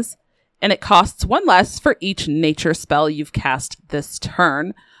enemies, and it costs 1 less for each nature spell you've cast this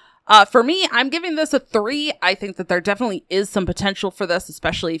turn. For me, I'm giving this a 3. I think that there definitely is some potential for this,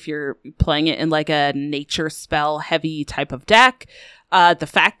 especially if you're playing it in like a nature spell heavy type of deck. The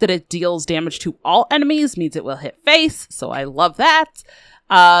fact that it deals damage to all enemies means it will hit face, so I love that.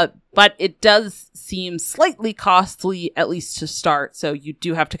 But it does seem slightly costly, at least to start, so you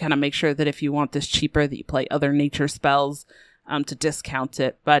do have to kind of make sure that if you want this cheaper, that you play other nature spells to discount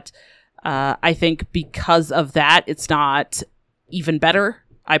it. But I think because of that, it's not even better.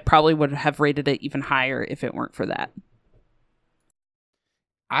 I probably would have rated it even higher if it weren't for that.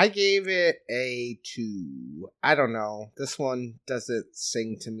 I gave it a 2. I don't know. This one doesn't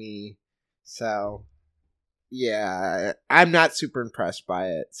sing to me. So, yeah, I'm not super impressed by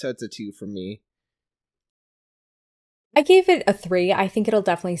it. So it's a 2 for me. I gave it a 3. I think it'll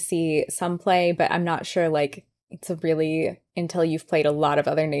definitely see some play, but I'm not sure, like, it's a really, until you've played a lot of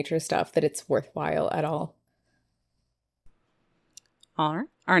other nature stuff, that it's worthwhile at all. All right.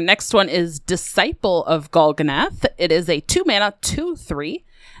 Our next one is Disciple of Golganath. It is a 2 mana 2/3.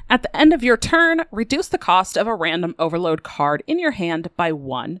 At the end of your turn, reduce the cost of a random overload card in your hand by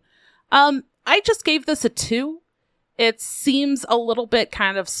 1. I just gave this a 2. It seems a little bit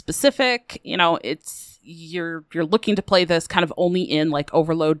kind of specific. You know, it's you're looking to play this kind of only in like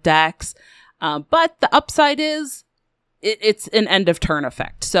overload decks. But the upside is it's an end of turn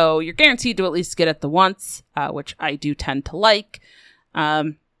effect. So you're guaranteed to at least get it the once, which I do tend to like.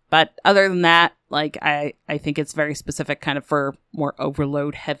 But other than that, like I think it's very specific kind of for more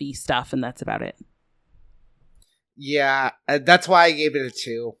overload heavy stuff, and that's about it. Yeah, that's why I gave it a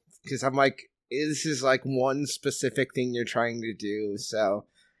 2, because I'm like, this is like one specific thing you're trying to do, so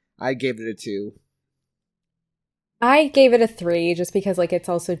I gave it a 2. I gave it a 3 just because like it's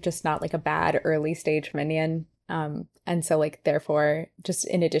also just not like a bad early stage minion. And so like therefore, just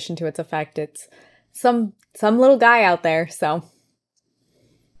in addition to its effect, it's some little guy out there, so.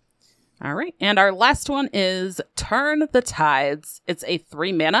 All right, and our last one is Turn the Tides. It's a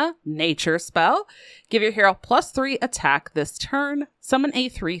 3 mana nature spell. Give your hero +3 attack this turn. Summon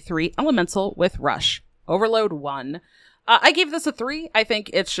a 3/3 elemental with rush. Overload 1. I gave this a 3. I think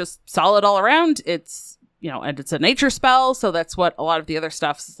it's just solid all around. It's, you know, and it's a nature spell, so that's what a lot of the other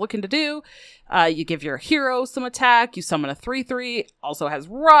stuff is looking to do. You give your hero some attack. You summon a 3/3. Also has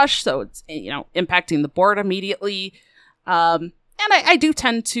rush, so it's, you know, impacting the board immediately. And I do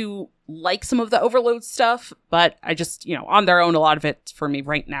tend to like some of the overload stuff, but I just, you know, on their own, a lot of it for me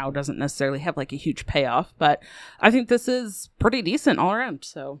right now doesn't necessarily have like a huge payoff, but I think this is pretty decent all around.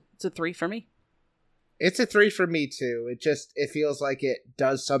 So it's a 3 for me. It's a 3 for me too. It feels like it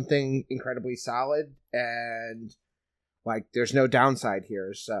does something incredibly solid, and like there's no downside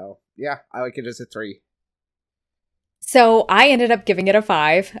here. So yeah, I like it as a 3. So I ended up giving it a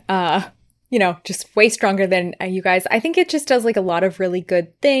 5. You know, just way stronger than you guys. I think it just does like a lot of really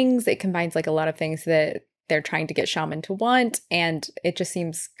good things. It combines like a lot of things that they're trying to get Shaman to want, and it just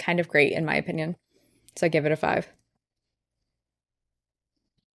seems kind of great in my opinion. So I give it a 5.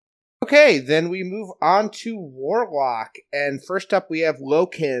 Okay, then we move on to Warlock, and first up we have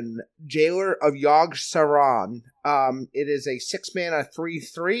Loken, Jailer of Yogg-Saron. It is a 6 mana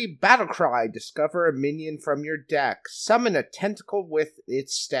 3/3 battlecry. Discover a minion from your deck. Summon a tentacle with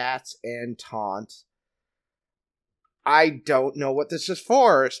its stats and taunt. I don't know what this is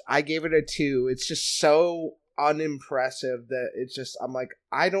for. I gave it a 2. It's just so unimpressive that it's just, I'm like,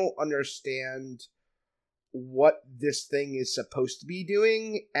 I don't understand what this thing is supposed to be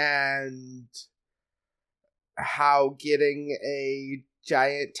doing, and how getting a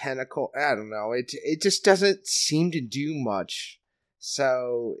giant tentacle, I don't know, it just doesn't seem to do much.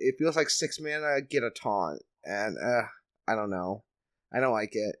 So it feels like 6 mana, get a taunt, and I don't know, I don't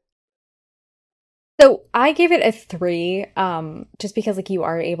like it. So I gave it a 3, just because like you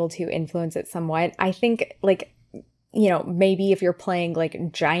are able to influence it somewhat. I think like, you know, maybe if you're playing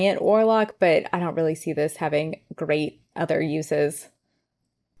like giant Warlock, but I don't really see this having great other uses.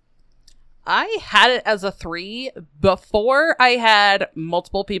 I had it as a 3 before I had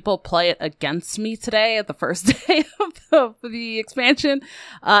multiple people play it against me today at the first day of the expansion.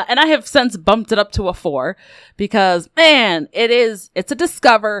 And I have since bumped it up to a 4 because, man, it's a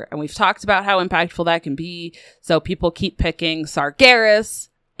discover, and we've talked about how impactful that can be. So people keep picking Sargeras,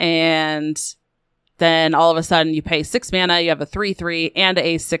 and then all of a sudden you pay 6 mana, you have a 3/3 and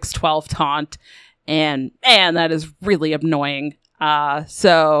a 6/12 taunt, and that is really annoying.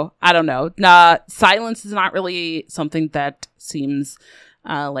 So I don't know. Silence is not really something that seems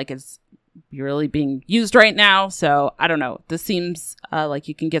like it's really being used right now. So I don't know. This seems like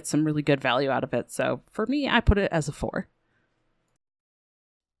you can get some really good value out of it. So for me, I put it as a 4.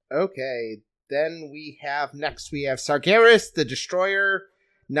 Okay, then we have Sargeras the Destroyer,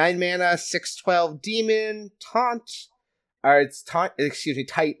 9 mana, 6/12 demon, taunt. It's taunt,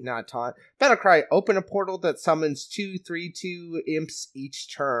 not taunt. Battlecry, open a portal that summons 2/3/2 imps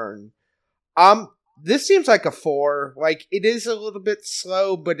each turn. This seems like a 4. Like, it is a little bit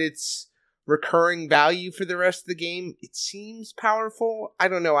slow, but it's recurring value for the rest of the game. It seems powerful. I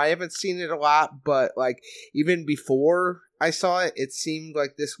don't know. I haven't seen it a lot, but like even before I saw it, it seemed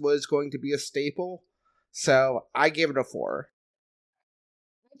like this was going to be a staple. So I gave it a 4.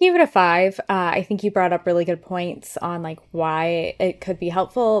 I gave it a 5. I think you brought up really good points on like why it could be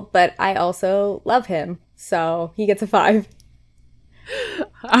helpful, but I also love him, so he gets a 5.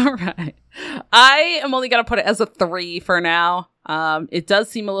 All right. I am only going to put it as a 3 for now. It does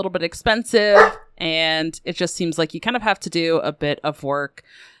seem a little bit expensive, and it just seems like you kind of have to do a bit of work.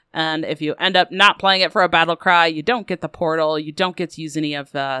 And if you end up not playing it for a battle cry, you don't get the portal, you don't get to use any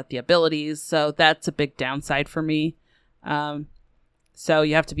of the abilities. So that's a big downside for me. So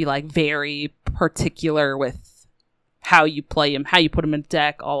you have to be like very particular with how you play him, how you put him in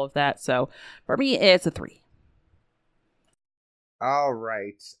deck, all of that. So for me, it's a 3. All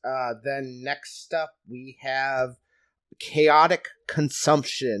right. Then next up we have Chaotic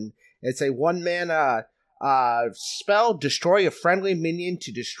Consumption. It's a 1 mana spell, destroy a friendly minion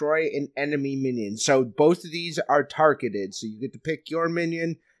to destroy an enemy minion. So both of these are targeted. So you get to pick your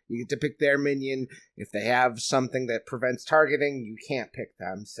minion, you get to pick their minion. If they have something that prevents targeting, you can't pick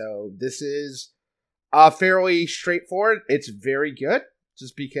them. So this is fairly straightforward. It's very good,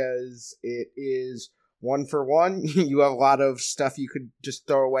 just because it is 1 for 1. You have a lot of stuff you could just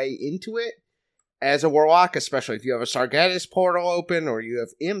throw away into it. As a warlock, especially if you have a Sargeras portal open or you have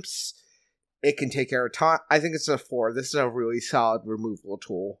imps, it can take care of taunt. I think it's a 4. This is a really solid removal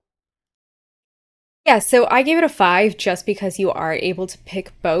tool. Yeah, so I gave it a 5 just because you are able to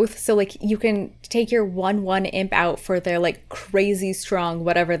pick both. So like you can take your 1/1 imp out for their like crazy strong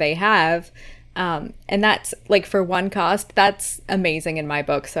whatever they have. And that's like for 1 cost, that's amazing in my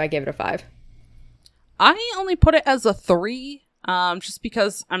book. So I gave it a 5. I only put it as a 3. Just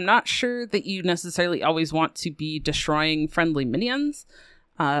because I'm not sure that you necessarily always want to be destroying friendly minions.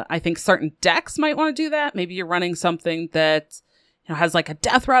 I think certain decks might want to do that. Maybe you're running something that has like a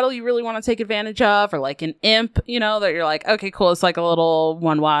death rattle you really want to take advantage of, or like an imp, that you're like, okay, cool, it's like a little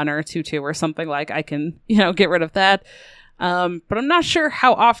 1/1 or 2/2 or something, like I can, get rid of that. But I'm not sure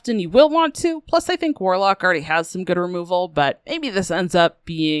how often you will want to. Plus, I think Warlock already has some good removal, but maybe this ends up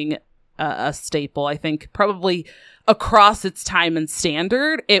being a staple. I think probably across its time and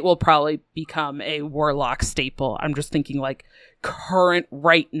standard, it will probably become a Warlock staple. I'm just thinking like current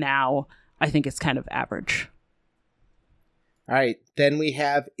right now, I think it's kind of average. All right, then we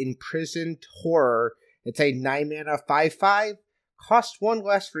have Imprisoned Horror. It's a 9 mana 5/5. Cost 1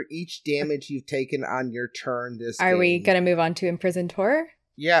 less for each damage you've taken on your turn this game. Are we gonna move on to Imprisoned Horror?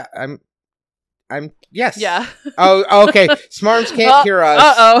 Yeah, I'm yes. Yeah. Oh, okay. Smarms can't hear us.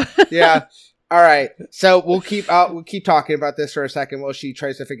 Uh-oh. Yeah. All right. So we'll keep talking about this for a second while she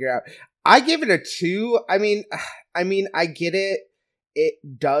tries to figure out. I give it a 2. I mean, I get it. It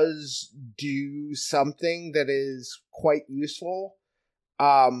does do something that is quite useful.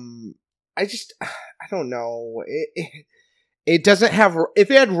 I don't know. It doesn't have. If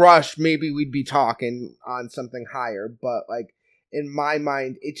it had Rush, maybe we'd be talking on something higher. But like in my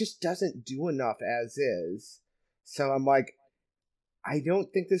mind, it just doesn't do enough as is. So I'm like, I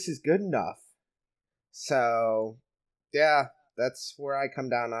don't think this is good enough. So, yeah, that's where I come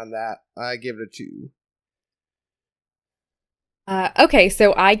down on that. I give it a 2. Okay,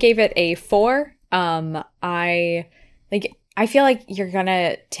 so I gave it a 4. I feel like you're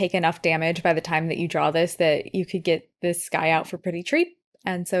gonna take enough damage by the time that you draw this that you could get this guy out for pretty cheap,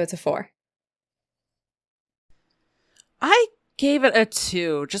 and so it's a 4. I gave it a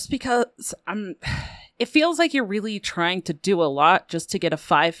 2 just because it feels like you're really trying to do a lot just to get a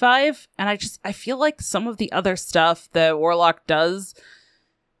 5/5, and I feel like some of the other stuff that Warlock does,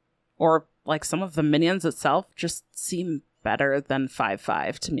 or like some of the minions itself, just seem better than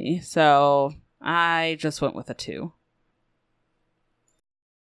 5/5 to me. So I just went with a 2.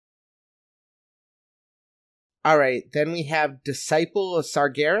 All right, then we have Disciple of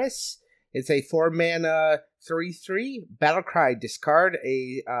Sargeras. It's a 4 mana 3/3 Battlecry. Discard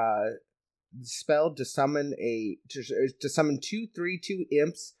a spell to summon to summon 2/3/2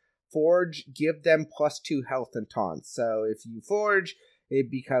 imps. Forge, give them +2 health and taunt. So if you forge,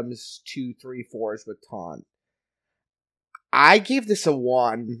 it becomes 2/3/4s with taunt. I gave this a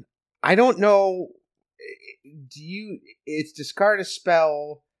 1. I don't know. It's discard a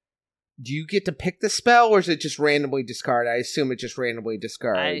spell. Do you get to pick the spell, or is it just randomly discard? I assume it just randomly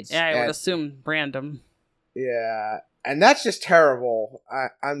discards. I would assume random. Yeah, and that's just terrible.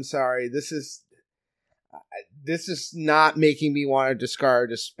 I'm sorry. This is not making me want to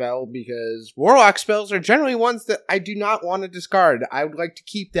discard a spell, because Warlock spells are generally ones that I do not want to discard. I would like to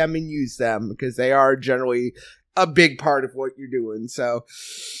keep them and use them, because they are generally a big part of what you're doing. So,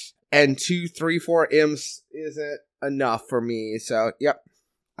 and 2/3/4 imps isn't enough for me. So, yep,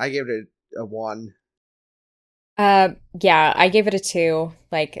 I give it a 1. Yeah, I gave it a 2.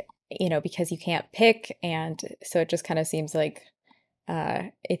 Like, because you can't pick, and so it just kind of seems like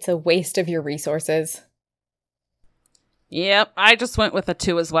it's a waste of your resources. Yep, I just went with a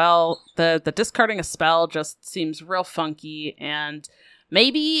 2 as well. The discarding a spell just seems real funky, and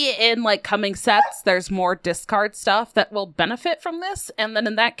maybe in like coming sets, there's more discard stuff that will benefit from this, and then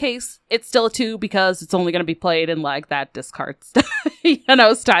in that case, it's still a 2 because it's only going to be played in like that discard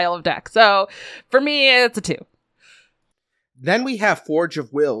style of deck. So for me, it's a 2. Then we have Forge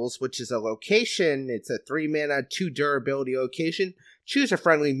of Wills, which is a location. It's a 3 mana, 2 durability location. Choose a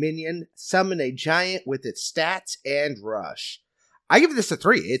friendly minion, summon a giant with its stats, and rush. I give this a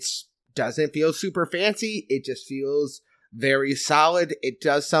 3. It doesn't feel super fancy. It just feels very solid. It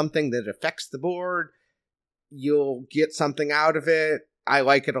does something that affects the board. You'll get something out of it. I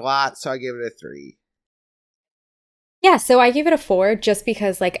like it a lot, so I give it a 3. Yeah, so I give it a 4 just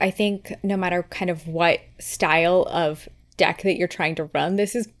because, like, I think no matter kind of what style of deck that you're trying to run,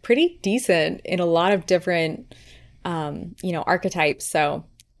 this is pretty decent in a lot of different archetypes. So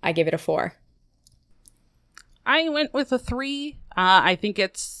I give it a 4. I went with a 3. I think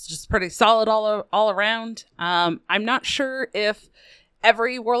it's just pretty solid all around. I'm not sure if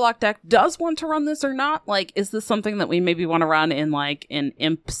every Warlock deck does want to run this or not. Like, is this something that we maybe want to run in like an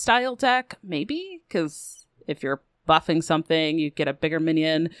imp style deck? Maybe, because if you're buffing something, you get a bigger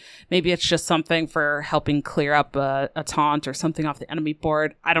minion. Maybe it's just something for helping clear up a taunt or something off the enemy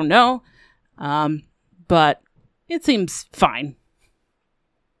board. I don't know. But it seems fine.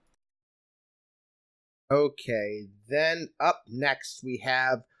 Okay, then up next we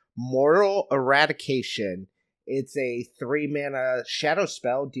have Mortal Eradication. It's a 3 mana shadow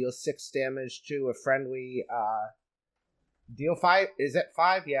spell, deals 6 damage to a friendly, deal 5, is it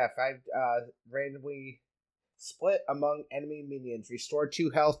 5? Yeah, 5, randomly split among enemy minions. Restore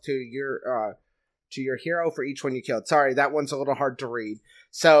 2 health to your hero for each one you killed. Sorry, that one's a little hard to read.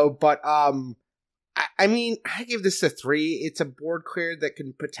 So, but, I mean, I give this a 3. It's a board clear that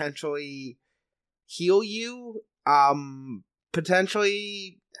can potentially heal you.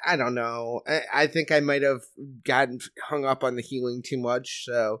 Potentially, I don't know. I think I might have gotten hung up on the healing too much,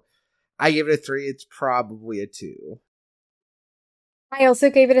 so I give it a 3. It's probably a 2. I also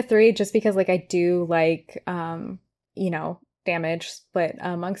gave it a 3 just because, like, I do like, damage split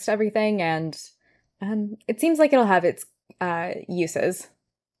amongst everything, and it seems like it'll have its uses.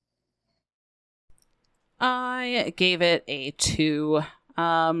 I gave it a 2.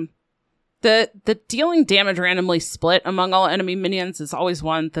 The dealing damage randomly split among all enemy minions is always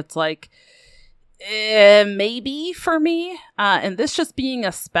one that's like, maybe for me. And this just being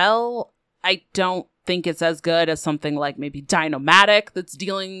a spell, I don't think it's as good as something like maybe Dynomatic that's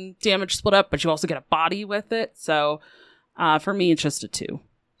dealing damage split up, but you also get a body with it. So for me, it's just a 2.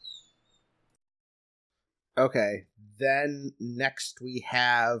 Okay, then next we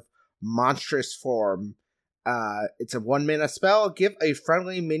have Monstrous Form. It's a 1 mana spell. Give a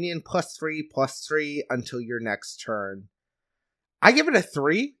friendly minion +3/+3 until your next turn. I give it a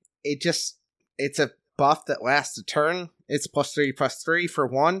 3. It's a buff that lasts a turn. It's +3/+3 for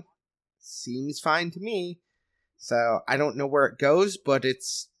 1. Seems fine to me. So I don't know where it goes, but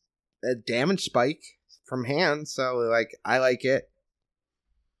it's a damage spike from hand. So like, I like it.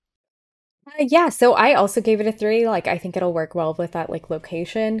 Yeah, so I also gave it a 3. Like, I think it'll work well with that, like,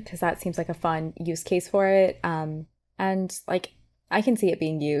 location, because that seems like a fun use case for it. And, like, I can see it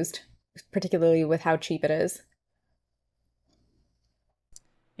being used, particularly with how cheap it is.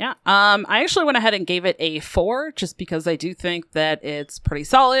 Yeah, I actually went ahead and gave it a 4, just because I do think that it's pretty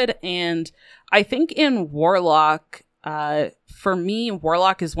solid. And I think in Warlock, for me,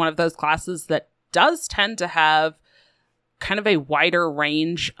 Warlock is one of those classes that does tend to have kind of a wider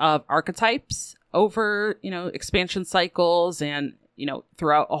range of archetypes over, expansion cycles and,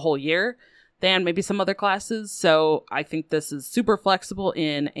 throughout a whole year. than maybe some other classes. So I think this is super flexible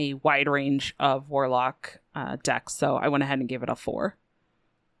in a wide range of Warlock decks. So I went ahead and gave it a 4.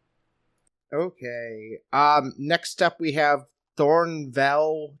 Okay. Next up we have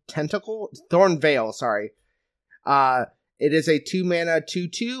Thornveil, sorry. It is a 2-mana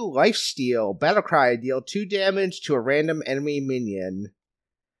 2/2 lifesteal. Battlecry, deal 2 damage to a random enemy minion.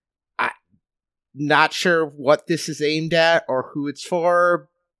 I'm not sure what this is aimed at or who it's for,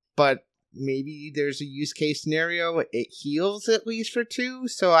 but maybe there's a use case scenario. It heals at least for 2,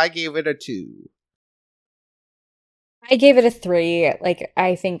 so I gave it a 2. I gave it a 3. Like,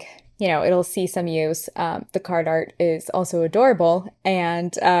 I think, it'll see some use. The card art is also adorable,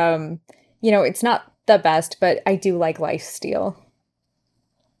 and, it's not the best, but I do like lifesteal.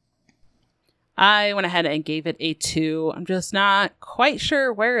 I went ahead and gave it a 2. I'm just not quite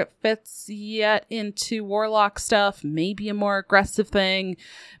sure where it fits yet into Warlock stuff. Maybe a more aggressive thing.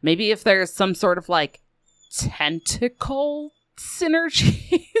 Maybe if there's some sort of like tentacle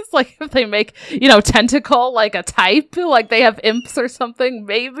synergies, like if they make, tentacle like a type, like they have imps or something,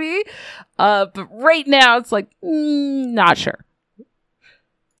 maybe. But right now it's like, not sure.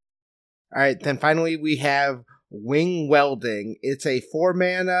 All right, then finally we have Wing Welding. It's a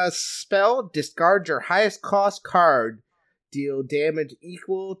 4-mana spell. Discard your highest cost card. Deal damage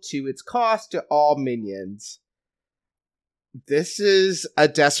equal to its cost to all minions. This is a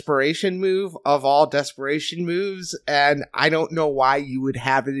desperation move of all desperation moves, and I don't know why you would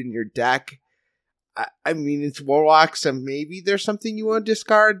have it in your deck. I mean, it's Warlock, so maybe there's something you want to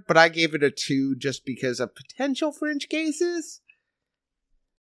discard, but I gave it a 2 just because of potential fringe cases.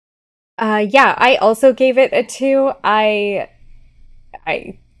 Yeah, I also gave it a 2. I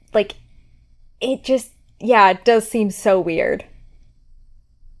like it just, it does seem so weird.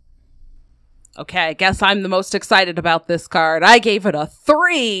 Okay, I guess I'm the most excited about this card. I gave it a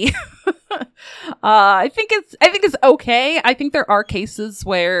 3. I think it's okay. I think there are cases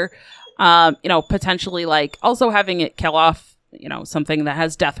where, potentially like also having it kill off, something that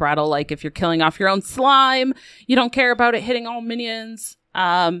has death rattle. Like if you're killing off your own slime, you don't care about it hitting all minions.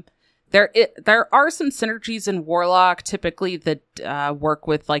 There are some synergies in Warlock typically that work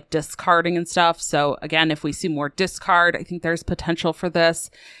with like discarding and stuff. So again, if we see more discard, I think there's potential for this.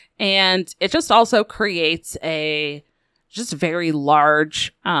 And it just also creates a just very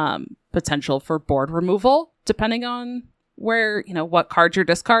large potential for board removal, depending on where, what card you're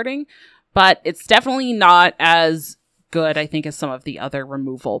discarding. But it's definitely not as good, I think, as some of the other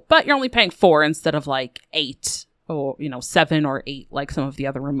removal. But you're only paying 4 instead of like 8. Or 7 or 8 like some of the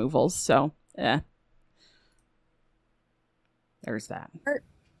other removals. So there's that.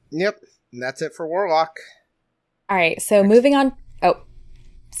 Yep, and that's it for Warlock. All right, so moving on. Oh,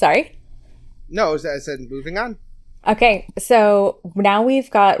 sorry. No, I said moving on. Okay, so now we've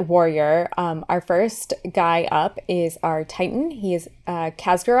got Warrior. Our first guy up is our Titan. He is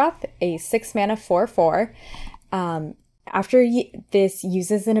Khaz'goroth, a 6-mana 4/4. After this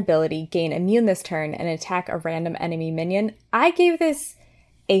uses an ability, gain immune this turn and attack a random enemy minion. I gave this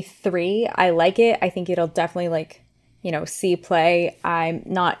a 3. I like it. I think it'll definitely see play. I'm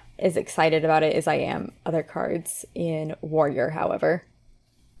not as excited about it as I am other cards in Warrior, however.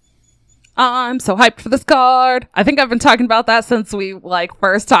 I'm so hyped for this card. I think I've been talking about that since we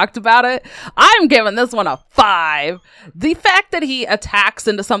first talked about it. I'm giving this one a 5. The fact that he attacks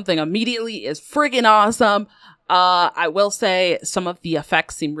into something immediately is friggin' awesome. I will say some of the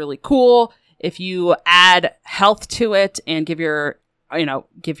effects seem really cool. If you add health to it and give your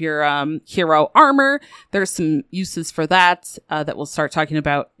hero armor, there's some uses for that that we'll start talking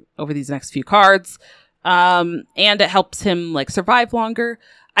about over these next few cards. And it helps him survive longer.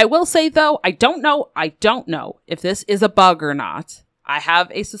 I will say though, I don't know if this is a bug or not. I have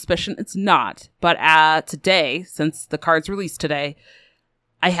a suspicion it's not. But today, since the card's released today,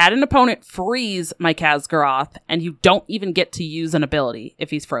 I had an opponent freeze my Khaz'goroth, and you don't even get to use an ability if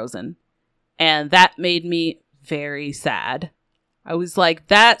he's frozen. And that made me very sad. I was like,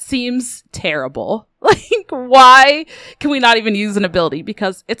 that seems terrible. Why can we not even use an ability?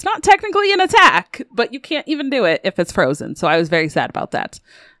 Because it's not technically an attack, but you can't even do it if it's frozen. So I was very sad about that.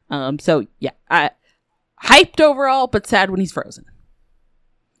 So yeah, hyped overall, but sad when he's frozen.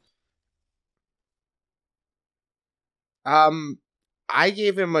 I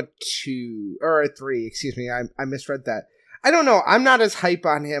gave him a 2 or a 3. Excuse me, I misread that. I don't know. I'm not as hype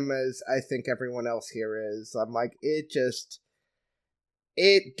on him as I think everyone else here is. I'm like, it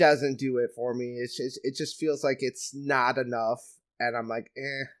doesn't do it for me. It just feels like it's not enough, and I'm like,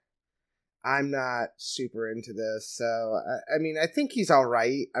 I'm not super into this. So I mean, I think he's all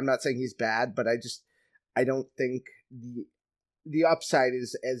right. I'm not saying he's bad, but I don't think the upside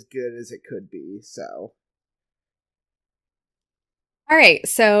is as good as it could be. So, all right.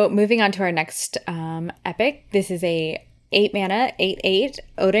 So moving on to our next epic. This is a 8 mana, 8/8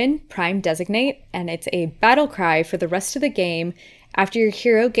 Odin Prime Designate, and it's a battle cry for the rest of the game. After your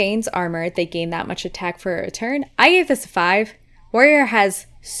hero gains armor, they gain that much attack for a turn. I gave this a 5. Warrior has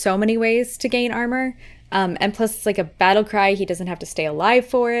so many ways to gain armor. And plus it's like a battle cry. He doesn't have to stay alive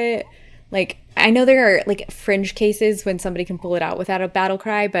for it. Like, I know there are like fringe cases when somebody can pull it out without a battle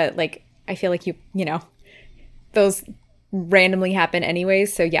cry, but like, I feel like you know, those randomly happen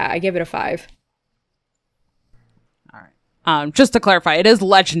anyways. So yeah, I give it a 5. Just to clarify, it is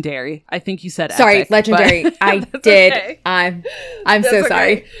legendary. I think you said sorry, epic, legendary. I did. Okay. I'm so okay.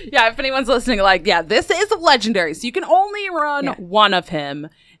 Sorry. Yeah, if anyone's listening, like, yeah, this is a legendary, so you can only run one of him.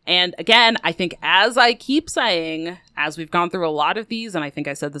 And again, I think, as I keep saying, as we've gone through a lot of these, and I think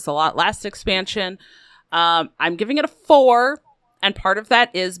I said this a lot last expansion, I'm giving it a 4. And part of that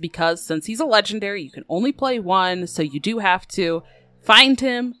is because since he's a legendary, you can only play one, so you do have to find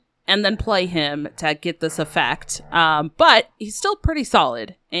him and then play him to get this effect. But he's still pretty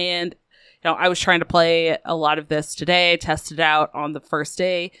solid. And, I was trying to play a lot of this today, test it out on the first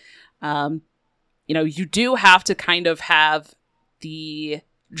day. You do have to kind of have the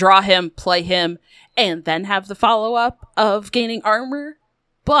draw him, play him, and then have the follow-up of gaining armor.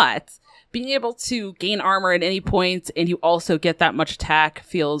 But being able to gain armor at any point and you also get that much attack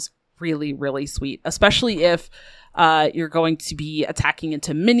feels really, really sweet, especially if you're going to be attacking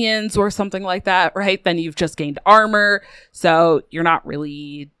into minions or something like that, right? Then you've just gained armor, so you're not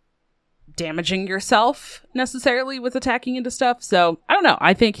really damaging yourself necessarily with attacking into stuff. So I don't know.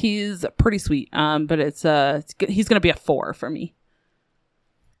 I think he's pretty sweet. But he's going to be a 4 for me.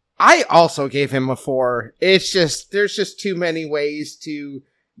 I also gave him a 4. It's just, there's just too many ways to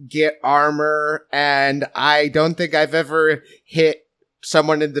get armor, and I don't think I've ever hit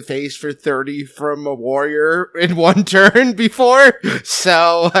someone in the face for 30 from a warrior in one turn before.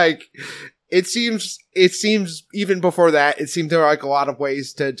 So, like, it seems even before that, it seemed there were like a lot of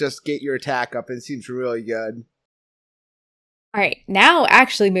ways to just get your attack up, and it seems really good. All right, now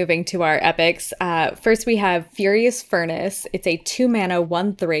actually moving to our epics. First we have Furious Furnace. It's a 2 mana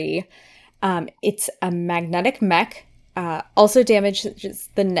 1/3. It's a magnetic mech. Also damages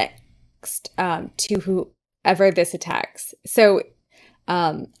the next to whoever this attacks. So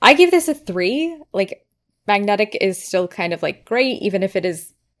I give this a 3. Like, magnetic is still kind of like great, even if it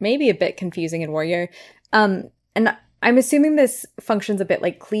is maybe a bit confusing in Warrior. And I'm assuming this functions a bit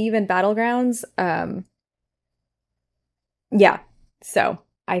like Cleave in Battlegrounds. Yeah, so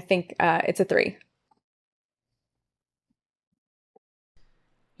I think it's a 3.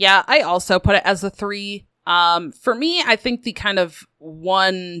 Yeah, I also put it as a 3. For me, I think the kind of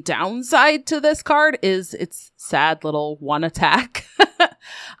one downside to this card is its sad little 1 attack.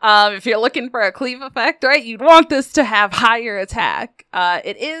 If you're looking for a cleave effect, right, you'd want this to have higher attack.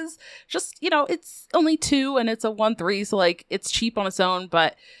 It is just, it's only 2 and it's a 1/3, so like it's cheap on its own,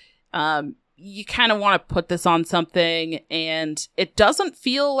 but you kind of want to put this on something, and it doesn't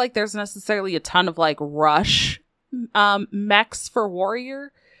feel like there's necessarily a ton of like rush mechs for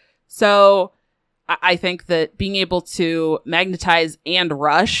Warrior. So I think that being able to magnetize and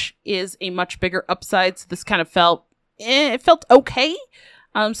rush is a much bigger upside. So this kind of felt okay.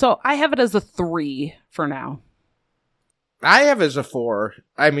 So I have it as a 3 for now. I have it as a 4.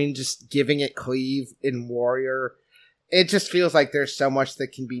 I mean, just giving it cleave in Warrior, it just feels like there's so much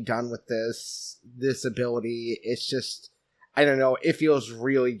that can be done with this ability. It's just, I don't know, it feels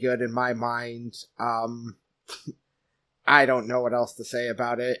really good in my mind. I don't know what else to say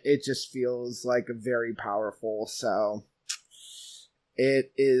about it. It just feels like very powerful, so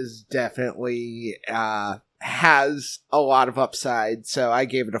it is definitely has a lot of upside, so I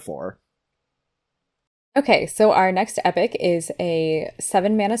gave it a 4. Okay, so our next epic is a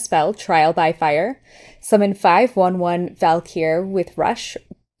 7 mana spell, Trial by Fire. Summon 5/1/1 Valkyr with Rush.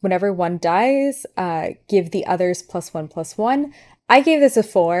 Whenever one dies, give the others +1/+1. I gave this a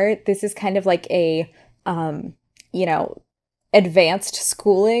 4. This is kind of like a, advanced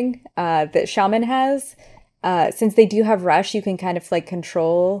schooling that Shaman has. Since they do have Rush, you can kind of like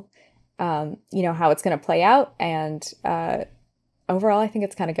control, how it's going to play out. And overall, I think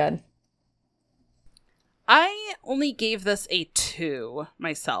it's kind of good. I only gave this a 2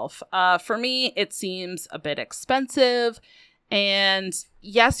 myself. For me, it seems a bit expensive. And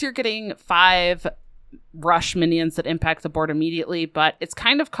yes, you're getting 5 rush minions that impact the board immediately, but it's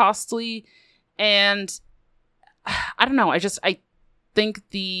kind of costly. And I don't know. I think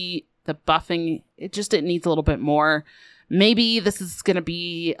the buffing, it needs a little bit more. Maybe this is going to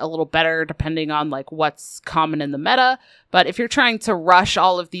be a little better depending on like what's common in the meta. But if you're trying to rush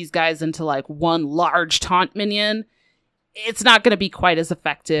all of these guys into like one large taunt minion, it's not going to be quite as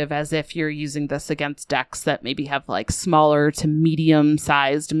effective as if you're using this against decks that maybe have like smaller to medium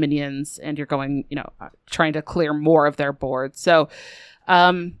sized minions and you're going, trying to clear more of their board. So,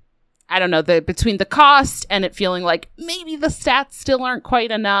 I don't know, between the cost and it feeling like maybe the stats still aren't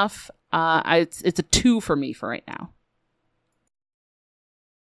quite enough, it's a 2 for me for right now.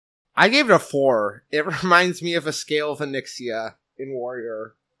 I gave it a 4. It reminds me of a scale of Onyxia in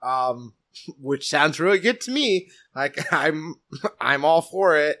Warrior, which sounds really good to me. Like, I'm all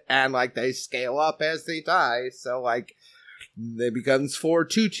for it, and like they scale up as they die, so like it becomes 4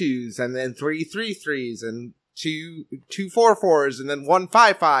 2/2s, and then 3 3/3s, and 2 4/4s, and then 1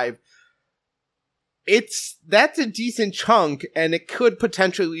 5/5. That's a decent chunk, and it could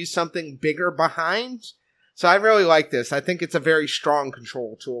potentially leave something bigger behind. So I really like this. I think it's a very strong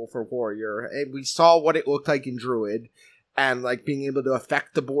control tool for Warrior. And we saw what it looked like in Druid, and like being able to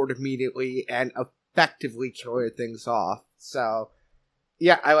affect the board immediately and effectively clear things off. So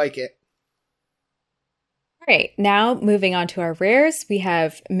yeah, I like it. All right, now moving on to our rares, we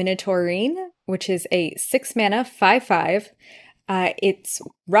have Minotaurine, which is a 6 mana 5/5. It's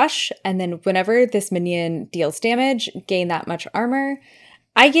rush, and then whenever this minion deals damage, gain that much armor.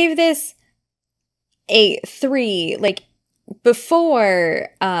 I gave this a 3, like before,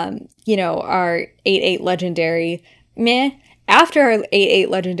 our 8/8 legendary, meh. After our 8/8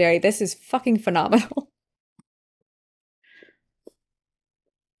 legendary, this is fucking phenomenal.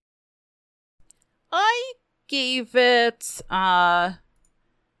 I gave it, my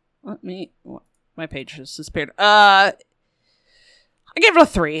page has disappeared. I gave it a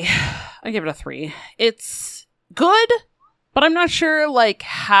 3. It's good, but I'm not sure, like,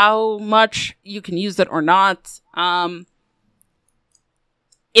 how much you can use it or not.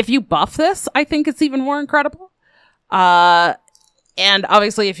 If you buff this, I think it's even more incredible. And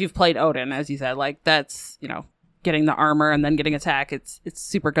obviously, if you've played Odin, as you said, like, that's, getting the armor and then getting attack, it's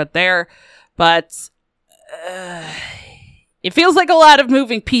super good there. But it feels like a lot of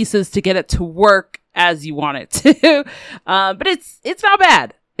moving pieces to get it to work as you want it to. But it's not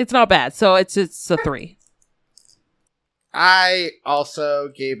bad. It's not bad. So it's a 3. I also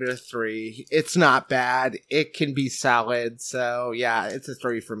gave it a 3. It's not bad. It can be solid. So yeah, it's a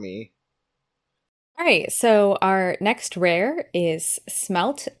 3 for me. All right, so our next rare is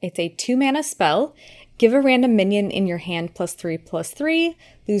Smelt. It's a 2 mana spell. Give a random minion in your hand +3/+3.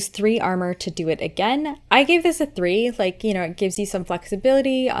 Lose 3 armor to do it again. I gave this a 3. Like, it gives you some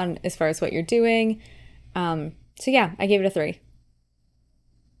flexibility on as far as what you're doing. So yeah, I gave it a 3.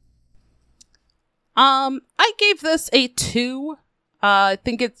 I gave this a 2. I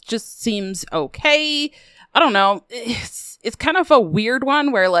think it just seems okay. I don't know. It's kind of a weird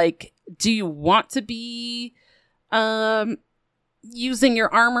one where, like, do you want to be using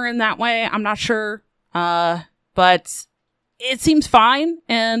your armor in that way? I'm not sure. But it seems fine,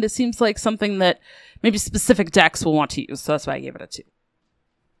 and it seems like something that maybe specific decks will want to use, so that's why I gave it a 2.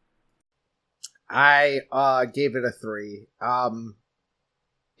 I gave it a 3.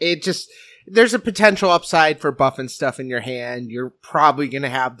 There's a potential upside for buffing stuff in your hand. You're probably going to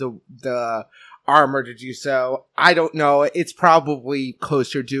have the armor to do so. I don't know. It's probably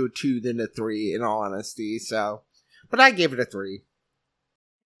closer to a 2 than a 3, in all honesty. So, but I gave it a 3.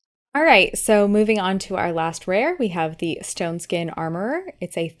 All right, so moving on to our last rare, we have the Stoneskin Armorer.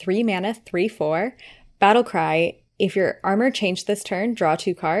 It's a 3 mana 3/4 battle cry. If your armor changed this turn, draw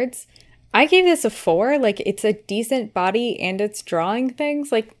 2 cards. I gave this a 4. Like, it's a decent body and it's drawing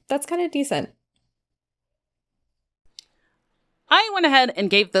things. Like, that's kind of decent. I went ahead and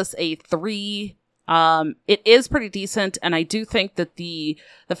gave this a 3. It is pretty decent, and I do think that the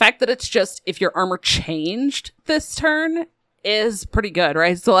fact that it's just if your armor changed this turn is pretty good,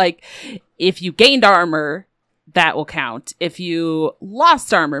 right? So, like, if you gained armor, that will count. If you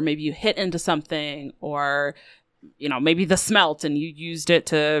lost armor, maybe you hit into something, or, maybe the smelt and you used it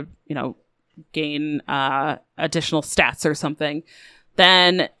to, gain additional stats or something,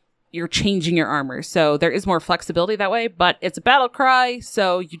 then you're changing your armor. So there is more flexibility that way, but it's a battle cry,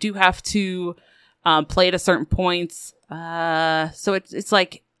 so you do have to play at a certain points. So it's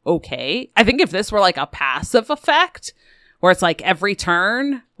like, okay. I think if this were like a passive effect, where it's like every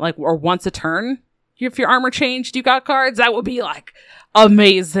turn, like, or once a turn, if your armor changed, you got cards, that would be like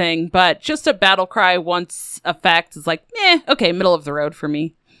amazing. But just a battle cry once effect is like, okay, middle of the road for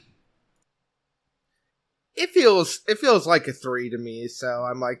me. It feels like a 3 to me, so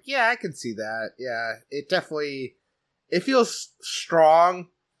I'm like, yeah, I can see that. Yeah, it feels strong.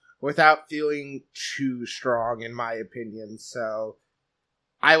 without feeling too strong, in my opinion. So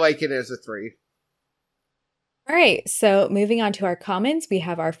I like it as a 3. All right, so moving on to our commons, we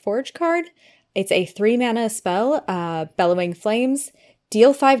have our Forge card. It's a 3-mana spell, Bellowing Flames.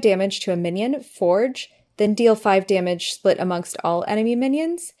 Deal 5 damage to a minion, Forge, then deal 5 damage split amongst all enemy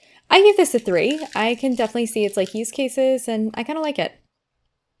minions. I give this a 3. I can definitely see its like use cases, and I kind of like it.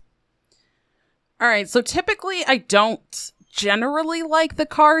 All right, so typically I don't generally like the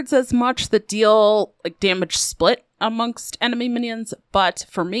cards as much that deal like damage split amongst enemy minions, but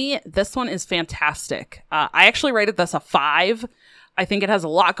for me, this one is fantastic. I actually rated this a 5. I think it has a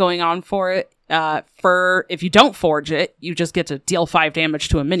lot going on for it. For if you don't forge it, you just get to deal 5 damage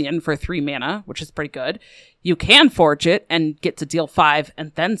to a minion for 3 mana, which is pretty good. You can forge it and get to deal 5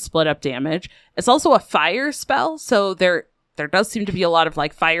 and then split up damage. It's also a fire spell, so there does seem to be a lot of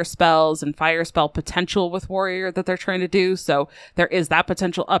like fire spells and fire spell potential with Warrior that they're trying to do. So there is that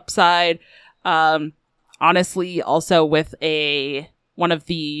potential upside. Honestly, also with one of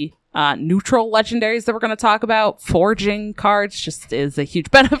the neutral legendaries that we're going to talk about, forging cards just is a huge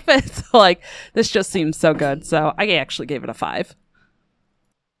benefit. So, like, this just seems so good. So I actually gave it a 5.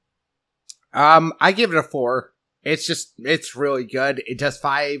 I give it a 4. It's really good. It does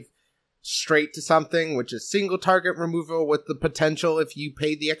 5 straight to something, which is single target removal with the potential, if you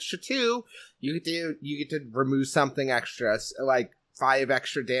pay the extra 2, you get to remove something extra, like 5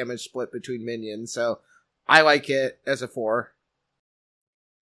 extra damage split between minions. So I like it as a 4.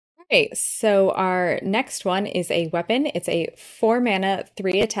 Okay, so our next one is a weapon. It's a 4-mana,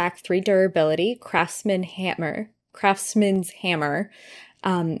 3 attack, 3 durability, Craftsman's Hammer.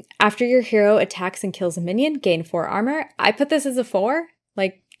 After your hero attacks and kills a minion, gain 4 armor. I put this as a 4.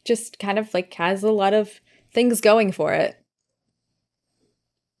 Like, just kind of like has a lot of things going for it.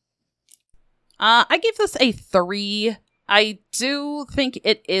 I gave this a 3. I do think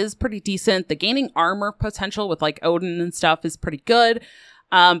it is pretty decent. The gaining armor potential with like Odin and stuff is pretty good.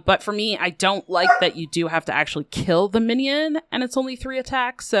 But for me, I don't like that you do have to actually kill the minion and it's only 3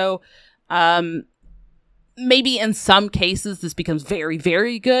 attacks. So, maybe in some cases this becomes very,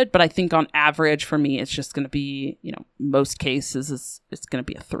 very good, but I think on average for me, it's just going to be, most cases it's going to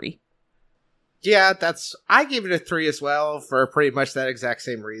be a 3. Yeah, I gave it a 3 as well for pretty much that exact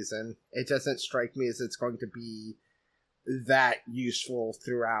same reason. It doesn't strike me as it's going to be that useful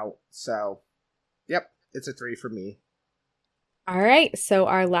throughout. So, yep, it's a 3 for me. All right, so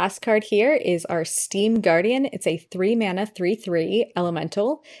our last card here is our Steam Guardian. It's a 3-mana, 3/3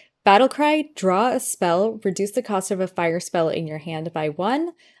 elemental. Battlecry, draw a spell, reduce the cost of a fire spell in your hand by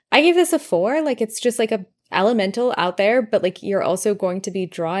 1. I gave this a 4. Like, it's just like a elemental out there, but like you're also going to be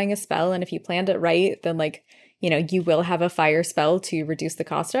drawing a spell, and if you planned it right, then like, you will have a fire spell to reduce the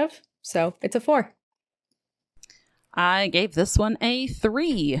cost of. So it's a 4. I gave this one a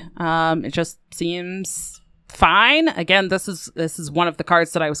 3. It just seems fine. Again, this is one of the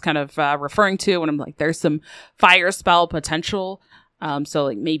cards that I was kind of referring to when I'm like, there's some fire spell potential. So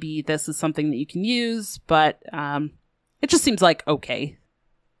like maybe this is something that you can use, but it just seems like okay.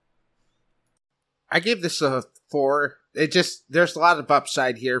 I gave this a 4. There's a lot of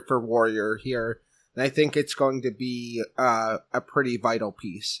upside here for Warrior here, and I think it's going to be a pretty vital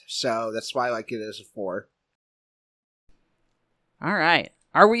piece. So that's why I like it as a 4. All right.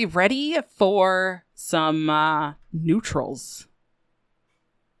 Are we ready for some neutrals?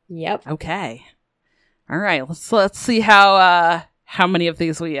 Yep. Okay. All right. Let's see how many of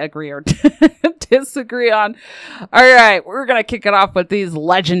these we agree or disagree on. All right, we're going to kick it off with these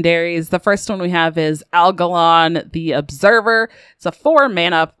legendaries. The first one we have is Algalon the Observer. It's a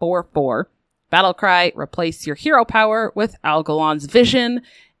 4-mana 4/4. Battlecry, replace your hero power with Algalon's Vision.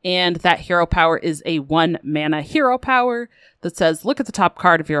 And that hero power is a 1-mana hero power that says, look at the top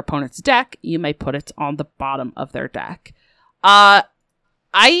card of your opponent's deck. You may put it on the bottom of their deck.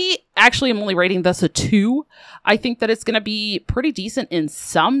 I actually am only rating this a 2. I think that it's going to be pretty decent in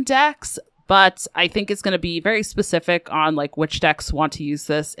some decks, but I think it's going to be very specific on like which decks want to use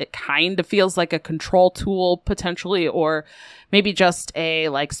this. It kind of feels like a control tool potentially, or maybe just a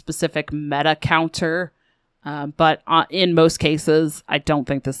like specific meta counter. But in most cases, I don't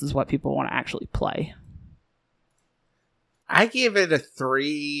think this is what people want to actually play. I gave it a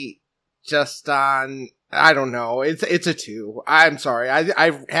 3 just on, I don't know, it's a 2. I'm sorry.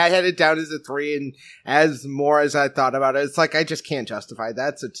 I had it down as a 3, and as more as I thought about it, it's like I just can't justify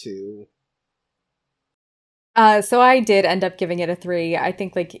that's a 2. So I did end up giving it a 3. I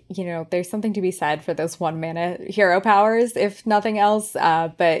think like, there's something to be said for those 1-mana hero powers, if nothing else.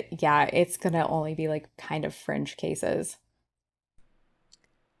 But yeah, it's gonna only be like kind of fringe cases.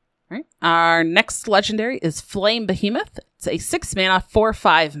 Right. Our next legendary is Flame Behemoth. It's a 6-mana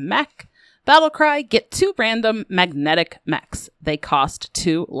 4/5 mech. Battlecry, get 2 random magnetic mechs. They cost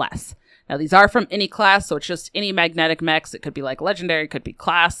 2 less. Now, these are from any class, so it's just any magnetic mechs. It could be like legendary, it could be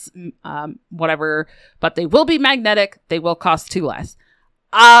class, whatever. But they will be magnetic. They will cost 2 less.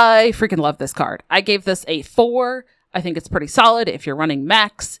 I freaking love this card. I gave this a 4. I think it's pretty solid. If you're running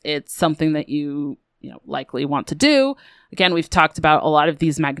mechs, it's something that you likely want to do. Again, we've talked about a lot of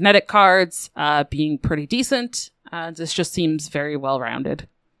these magnetic cards being pretty decent. This just seems very well-rounded.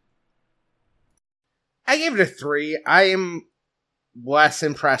 I gave it a 3. I am less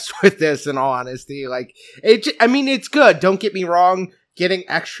impressed with this, in all honesty. Like, it's good. Don't get me wrong. Getting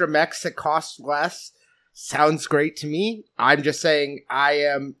extra mechs that cost less sounds great to me. I'm just saying I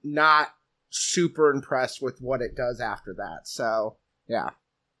am not super impressed with what it does after that. So, yeah.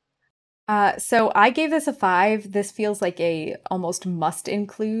 So I gave this a 5. This feels like a almost must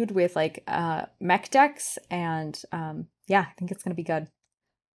include with like mech decks, and I think it's gonna be good.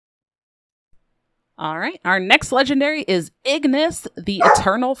 All right. Our next legendary is Ignis, the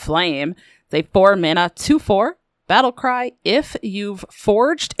Eternal Flame. It's a 4-mana 2/4 Battlecry. If you've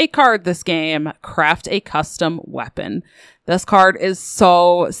forged a card this game, craft a custom weapon. This card is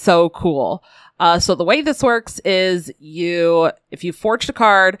so cool. So the way this works is if you forged a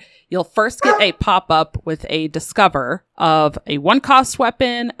card, you'll first get a pop-up with a discover of a 1-cost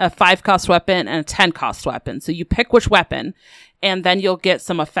weapon, a 5-cost weapon, and a 10-cost weapon. So you pick which weapon, and then you'll get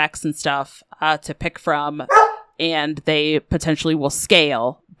some effects and stuff to pick from, and they potentially will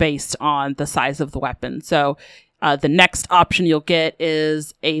scale based on the size of the weapon. So the next option you'll get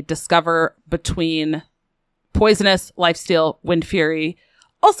is a discover between Poisonous, Lifesteal, Wind Fury,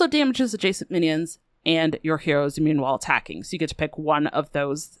 also damages adjacent minions, and your hero is immune while attacking. So you get to pick one of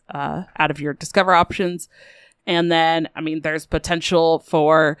those out of your discover options. And then, there's potential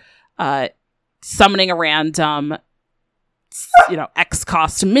for summoning a random, X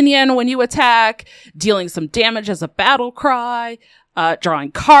cost minion when you attack, dealing some damage as a battle cry,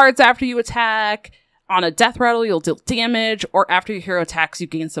 drawing cards after you attack. On a death rattle, you'll deal damage, or after your hero attacks, you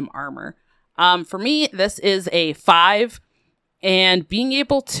gain some armor. For me, this is a 5. And being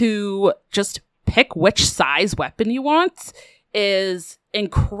able to just pick which size weapon you want is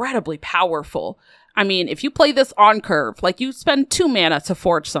incredibly powerful. If you play this on curve, like you spend 2 mana to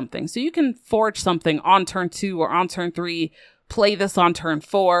forge something. So you can forge something on turn 2 or on turn 3, play this on turn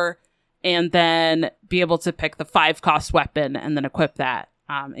 4, and then be able to pick the 5-cost weapon and then equip that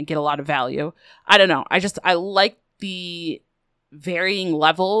and get a lot of value. I don't know. I like the varying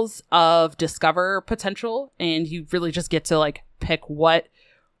levels of discover potential, and you really just get to pick what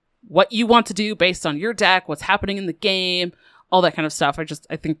you want to do based on your deck, what's happening in the game, all that kind of stuff.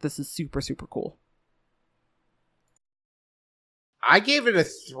 I think this is super cool. I gave it a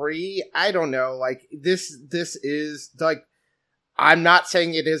 3. I don't know, this is I'm not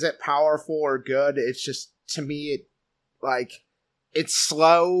saying it isn't powerful or good. It's just, to me, it's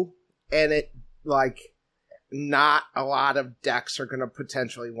slow, and it not a lot of decks are going to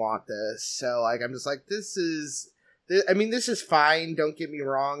potentially want this. So, I'm just this is fine. Don't get me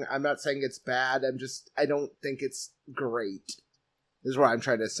wrong. I'm not saying it's bad. I don't think it's great, is what I'm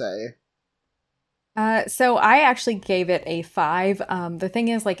trying to say. So I actually gave it a 5. The thing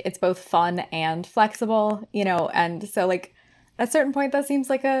is, it's both fun and flexible, and so, at a certain point, that seems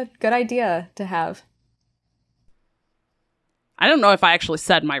like a good idea to have. I don't know if I actually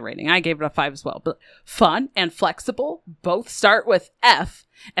said my rating. I gave it a 5 as well. But fun and flexible both start with F,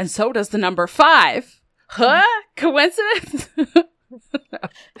 and so does the number 5. Huh? Coincidence?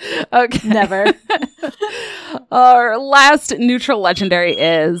 Okay. Never. Our last neutral legendary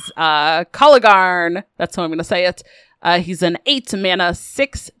is Coligarn. That's how I'm going to say it. He's an 8-mana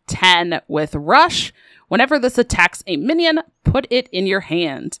 6/10 with Rush. Whenever this attacks a minion, put it in your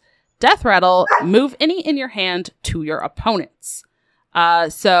hand. Death Rattle, move any in your hand to your opponents.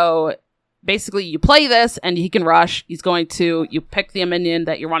 So basically you play this and he can rush. You pick the minion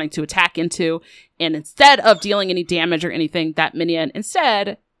that you're wanting to attack into, and instead of dealing any damage or anything, that minion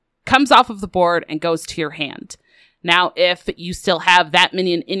instead comes off of the board and goes to your hand. Now, if you still have that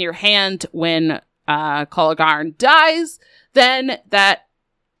minion in your hand when Coligarn dies, then that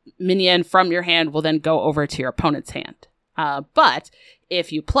minion from your hand will then go over to your opponent's hand. But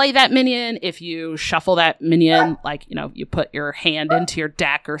if you play that minion, if you shuffle that minion, you put your hand into your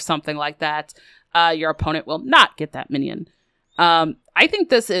deck or something like that, your opponent will not get that minion. I think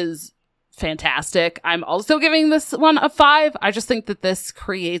this is fantastic. I'm also giving this one a 5. I just think that this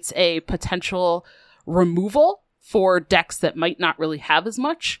creates a potential removal for decks that might not really have as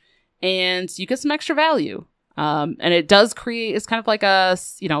much, and you get some extra value. And it does create, it's kind of like a,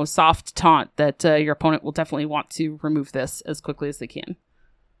 soft taunt that your opponent will definitely want to remove this as quickly as they can.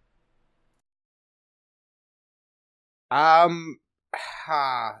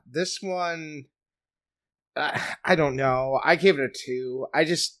 This one, I don't know. I gave it a 2. I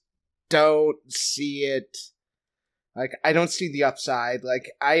just don't see it. Like, I don't see the upside.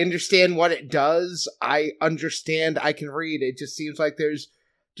 Like, I understand what it does. I understand I can read. It just seems like there's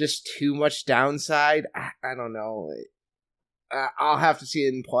just too much downside. I don't know. I'll have to see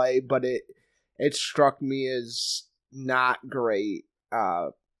it in play, but it struck me as not great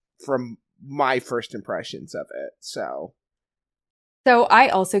from my first impressions of it. So I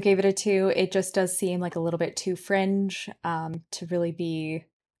also gave it a 2. It just does seem like a little bit too fringe to really be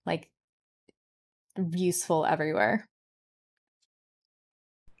like useful everywhere.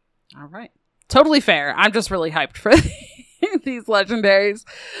 All right. Totally fair. I'm just really hyped for these legendaries.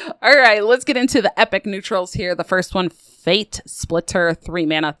 All right, let's get into the epic neutrals here. The first one, Fate Splitter, 3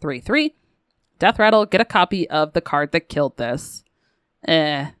 mana, 3/3. Death Rattle, get a copy of the card that killed this.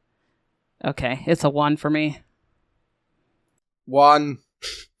 Okay, it's a 1 for me. 1.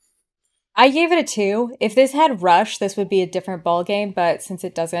 I gave it a 2. If this had Rush, this would be a different ballgame, but since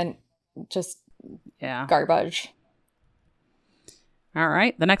it doesn't, just garbage. All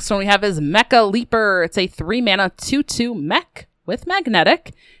right, the next one we have is Mecha Leaper. It's a 3 mana 2/2 mech with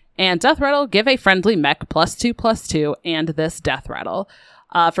magnetic. And Death Rattle, give a friendly mech +2/+2 and this Death Rattle.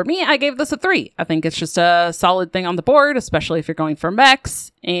 For me, I gave this a 3. I think it's just a solid thing on the board, especially if you're going for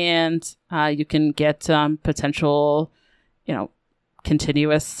mechs. And you can get potential,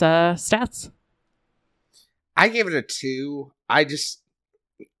 continuous stats. I gave it a 2.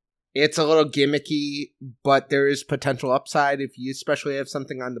 It's a little gimmicky, but there is potential upside if you especially have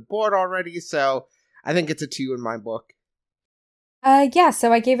something on the board already. So I think it's a 2 in my book.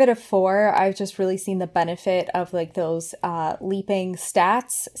 So I gave it a 4. I've just really seen the benefit of like those leaping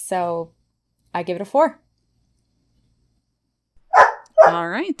stats. So I give it a 4. All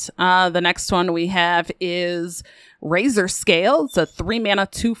right. The next one we have is Razor Scale. It's a 3 mana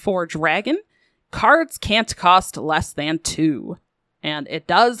 2/4 dragon. Cards can't cost less than 2. And it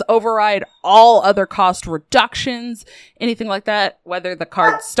does override all other cost reductions, anything like that, whether the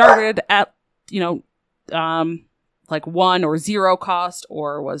card started at, like 1 or 0 cost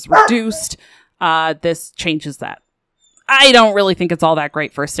or was reduced. This changes that. I don't really think it's all that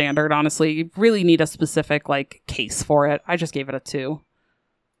great for standard, honestly. You really need a specific, case for it. I just gave it a 2.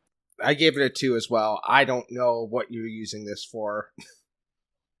 I gave it a 2 as well. I don't know what you're using this for.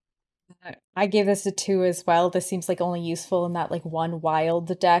 I gave this a 2 as well. This seems like only useful in that one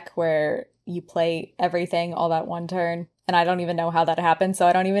wild deck where you play everything all that one turn. And I don't even know how that happens, so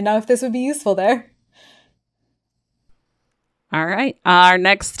I don't even know if this would be useful there. All right. Our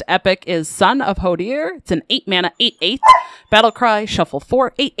next epic is Son of Hodir. It's an 8 mana 8/8. Battlecry, shuffle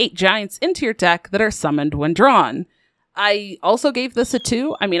 4 8/8 giants into your deck that are summoned when drawn. I also gave this a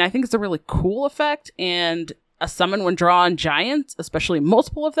 2. I mean, I think it's a really cool effect, and a summon when drawn giant, especially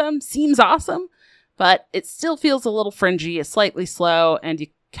multiple of them, seems awesome, but it still feels a little fringy, it's slightly slow, and you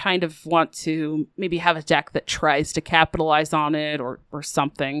kind of want to maybe have a deck that tries to capitalize on it or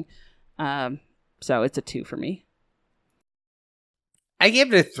something. So it's a 2 for me. I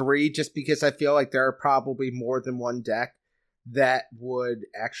gave it a 3 just because I feel like there are probably more than one deck that would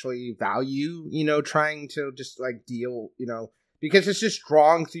actually value, trying to just deal, because it's just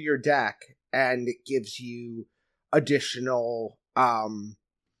drawing through your deck and it gives you additional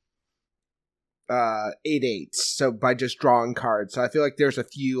 8/8s. So by just drawing cards. So I feel like there's a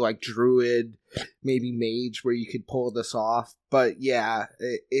few Druid, maybe Mage where you could pull this off. But yeah,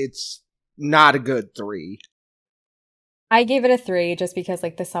 it's not a good 3. I gave it a 3 just because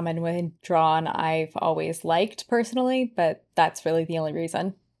the summon when drawn I've always liked personally, but that's really the only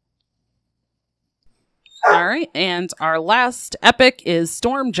reason. All right, and our last epic is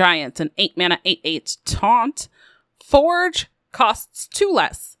Storm Giant, an 8 mana 8/8 taunt. Forge costs 2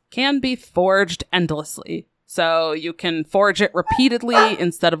 less, can be forged endlessly. So you can forge it repeatedly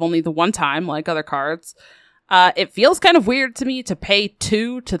instead of only the one time like other cards. It feels kind of weird to me to pay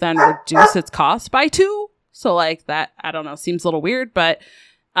 2 to then reduce its cost by 2. So that, I don't know, seems a little weird, but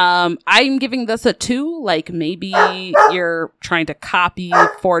I'm giving this a 2. Maybe you're trying to copy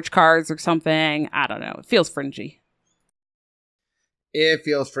forge cards or something. I don't know. It feels fringy. It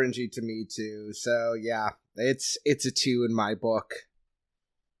feels fringy to me too. So yeah, it's a 2 in my book.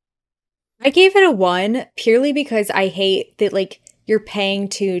 I gave it a 1 purely because I hate that you're paying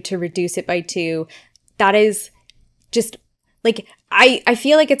 2 to reduce it by 2. That is just I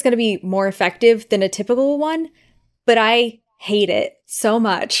feel like it's going to be more effective than a typical one, but I hate it so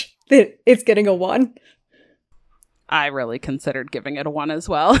much that it's getting a 1. I really considered giving it a 1 as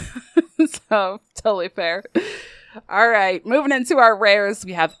well. So, totally fair. All right, moving into our rares,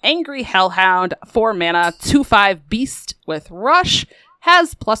 we have Angry Hellhound, 4 mana, 2/5 beast with rush,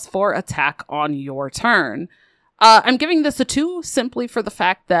 has +4 attack on your turn. I'm giving this a 2 simply for the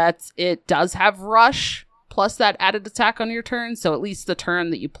fact that it does have rush plus that added attack on your turn. So at least the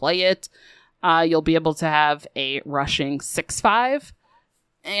turn that you play it, you'll be able to have a rushing 6/5.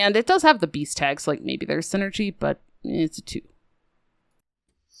 And it does have the beast tags, like maybe there's synergy, but it's a 2.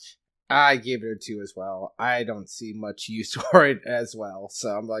 I gave it a 2 as well. I don't see much use for it as well. So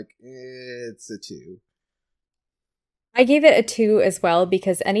I'm like, it's a 2. I gave it a 2 as well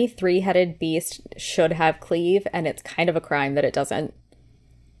because any 3-headed beast should have cleave, and it's kind of a crime that it doesn't.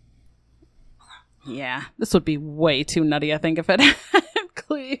 Yeah, this would be way too nutty, I think, if it had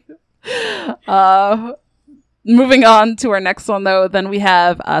cleave. Moving on to our next one, though, then we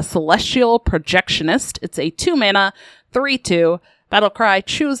have Celestial Projectionist. It's a 2 mana, 3/2. Battlecry,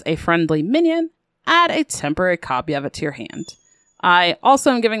 choose a friendly minion, add a temporary copy of it to your hand. I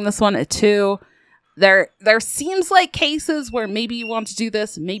also am giving this one a 2. There seems like cases where maybe you want to do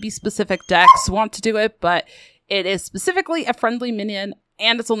this, maybe specific decks want to do it, but it is specifically a friendly minion,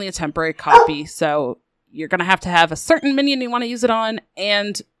 and it's only a temporary copy, so you're going to have a certain minion you want to use it on,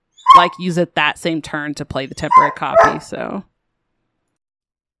 and like use it that same turn to play the temporary copy, so.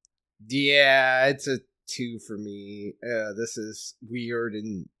 Yeah, it's a 2 for me. This is weird,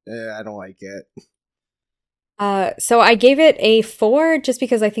 and I don't like it. So I gave it a 4 just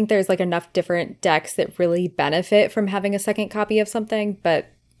because I think there's like enough different decks that really benefit from having a second copy of something, but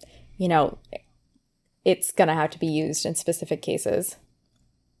you know, it's gonna have to be used in specific cases.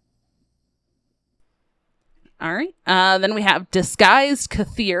 All right. Then we have Disguised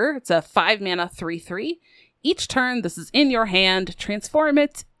Kathir. It's a 5 mana 3/3. Each turn, this is in your hand. Transform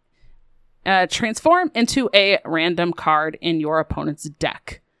into a random card in your opponent's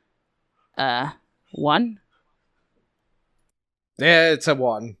deck. 1. Yeah, it's a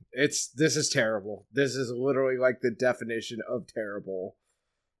 1. This is terrible. This is literally like the definition of terrible.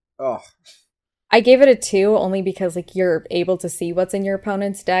 Oh. I gave it a 2 only because like you're able to see what's in your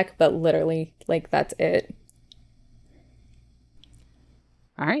opponent's deck, but literally like that's it.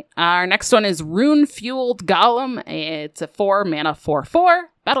 All right. Our next one is Rune Fueled Golem. It's a 4 mana 4/4.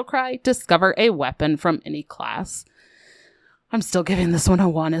 Battlecry, discover a weapon from any class. I'm still giving this one a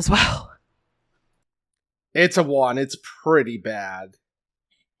 1 as well. It's a 1. It's pretty bad.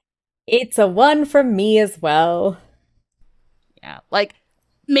 It's a 1 from me as well. Yeah, like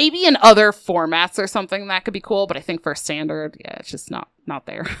maybe in other formats or something that could be cool, but I think for standard, yeah, it's just not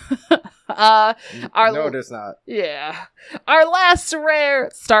there. No, it is not. Yeah. Our last rare,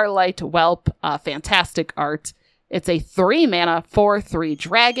 Starlight Whelp, fantastic art. It's a 3 mana 4/3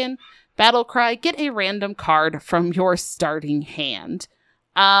 dragon. Battlecry, get a random card from your starting hand.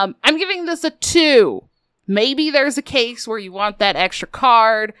 I'm giving this a 2. Maybe there's a case where you want that extra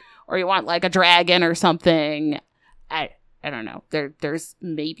card, or you want like a dragon or something. I don't know. There's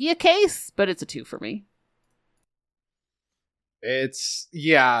maybe a case, but it's a 2 for me.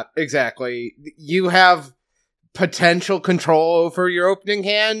 Yeah, exactly. You have potential control over your opening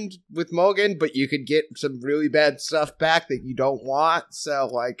hand with Mulligan, but you could get some really bad stuff back that you don't want. So,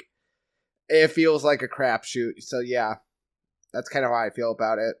 like, it feels like a crapshoot. So, yeah, that's kind of how I feel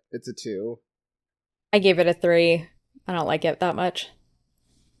about it. It's a 2. I gave it a 3. I don't like it that much.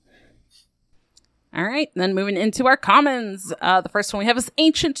 All right, then moving into our commons. The first one we have is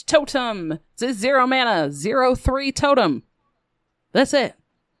Ancient Totem. It's a 0 mana 0/3 totem. That's it.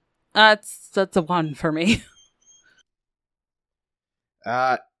 That's a 1 for me.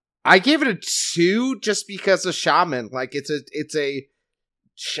 I gave it a 2 just because of Shaman. Like, it's a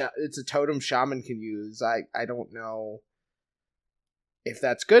totem Shaman can use. I don't know if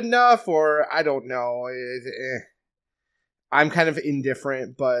that's good enough, or I don't know. I'm kind of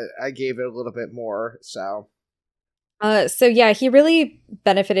indifferent, but I gave it a little bit more, so. So yeah, he really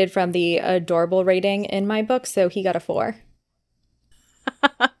benefited from the adorable rating in my book, so he got a 4.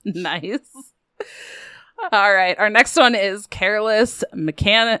 Nice. All right, our next one is Careless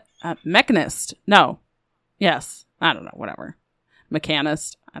Mechanist. No. Yes. I don't know, whatever.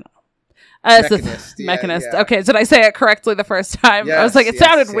 Mechanist. I don't know. Mechanist. Mechanist. Yeah. Okay, did I say it correctly the first time? Yes, I was like, it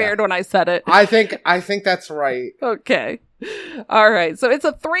sounded weird when I said it. I think that's right. Okay. All right, so it's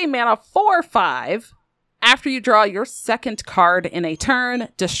a 3 mana 4/5. After you draw your second card in a turn,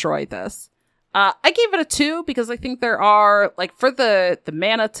 destroy this. I gave it a 2 because I think there are, like, for the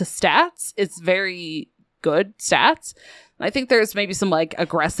mana to stats, it's very good stats. And I think there's maybe some, like,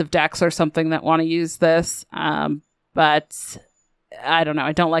 aggressive decks or something that want to use this. But I don't know.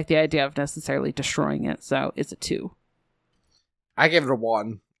 I don't like the idea of necessarily destroying it, so it's a 2. I give it a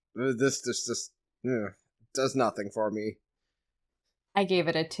 1. This does nothing for me. I gave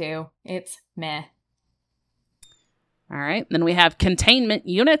it a 2. It's meh. All right. Then we have Containment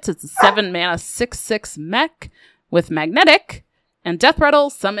Units. It's a 7 mana 6/6 mech with Magnetic. And Death Rattle,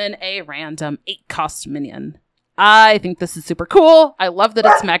 summon a random 8-cost minion. I think this is super cool. I love that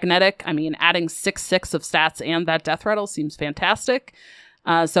it's magnetic. I mean, adding 6/6 of stats and that Death Rattle seems fantastic.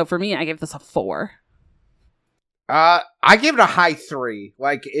 So for me, I give this a 4. I give it a high 3.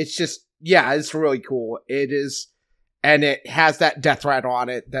 Like, it's just, yeah, it's really cool. It is, and it has that Death Rattle on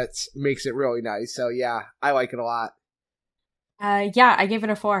it that makes it really nice. So yeah, I like it a lot. Yeah, I gave it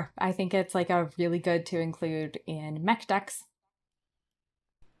a 4. I think it's like a really good to include in mech decks.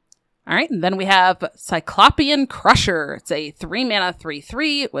 All right, and then we have Cyclopean Crusher. It's a 3 mana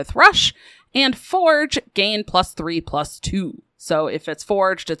 3/3 with Rush, and Forge, gain +3/+2. So if it's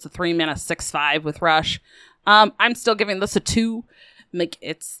Forged, it's a 3 mana 6/5 with Rush. I'm still giving this a 2. Like,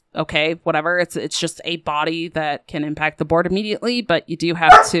 it's okay, whatever. It's just a body that can impact the board immediately, but you do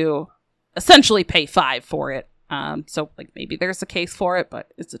have to essentially pay 5 for it. So like maybe there's a case for it,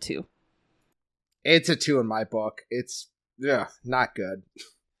 but it's a 2. It's a 2 in my book. It's not good.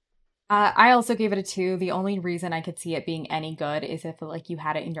 I also gave it a 2. The only reason I could see it being any good is if like you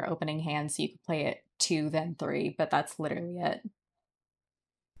had it in your opening hand, so you could play it 2, then 3, but that's literally it.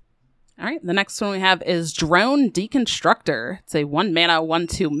 All right, the next one we have is Drone Deconstructor. It's a 1 mana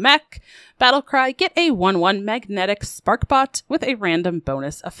 1/2 mech. Battlecry, get a 1/1 magnetic Sparkbot with a random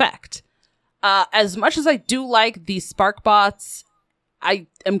bonus effect. As much as I do like the Sparkbots, I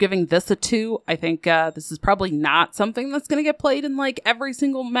am giving this a 2. I think this is probably not something that's going to get played in like every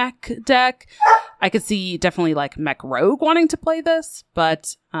single mech deck. I could see definitely like Mech Rogue wanting to play this,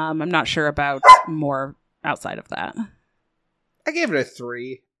 but I'm not sure about more outside of that. I gave it a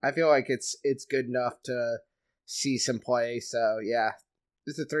 3. I feel like it's good enough to see some play. So yeah,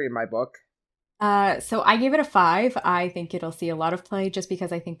 it's a 3 in my book. So I gave it a 5. I think it'll see a lot of play just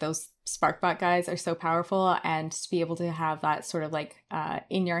because I think those Sparkbot guys are so powerful, and to be able to have that sort of like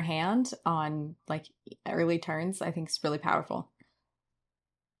in your hand on like early turns, I think is really powerful.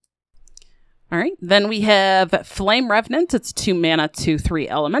 All right, then we have Flame Revenant. It's 2 mana 2/3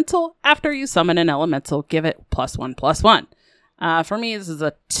 elemental. After you summon an elemental, give it +1/+1. For me, this is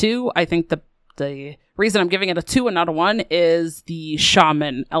a 2. I think the reason I'm giving it a 2 and not a 1 is the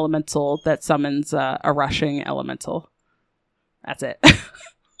Shaman elemental that summons a rushing elemental. That's it.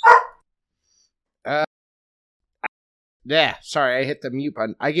 Yeah, sorry, I hit the mute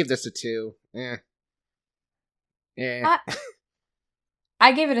button. I give this a 2. Yeah.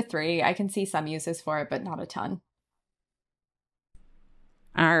 I gave it a 3. I can see some uses for it, but not a ton.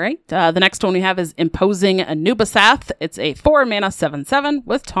 All right. The next one we have is Imposing Anubisath. It's a 4 mana 7/7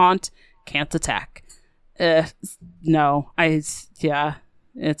 with Taunt. Can't attack. No. It's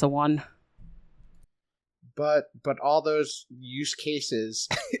a 1. But all those use cases,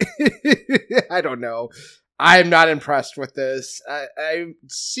 I don't know. I'm not impressed with this. I'm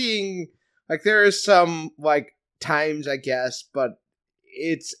seeing like there is some like times, I guess, but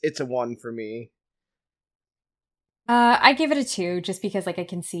it's a 1 for me. I give it a 2 just because like I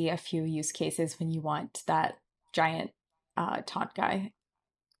can see a few use cases when you want that giant taunt guy.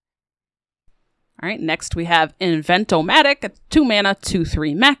 All right, next we have Inventomatic, a 2 mana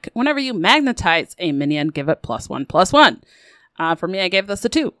 2/3 mech. Whenever you magnetize a minion, give it +1/+1. For me, I gave this a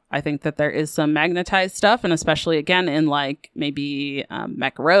 2. I think that there is some magnetized stuff, and especially again in like maybe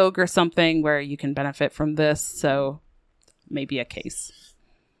Mech Rogue or something where you can benefit from this. So maybe a case.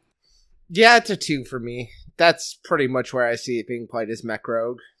 Yeah, it's a 2 for me. That's pretty much where I see it being played as Mech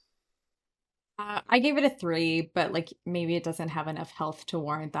Rogue. I gave it a 3, but like maybe it doesn't have enough health to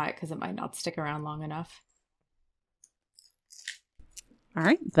warrant that because it might not stick around long enough. All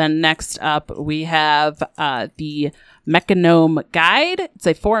right. Then next up we have the Mechanome Guide. It's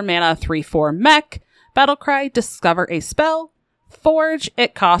a 4 mana 3/4 mech. Battlecry, discover a spell. Forge,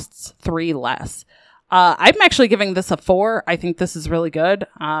 it costs 3 less. I'm actually giving this a 4. I think this is really good.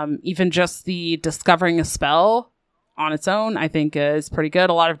 Even just the discovering a spell on its own, I think is pretty good.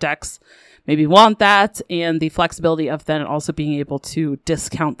 A lot of decks maybe want that, and the flexibility of then also being able to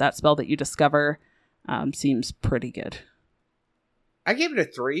discount that spell that you discover seems pretty good. I give it a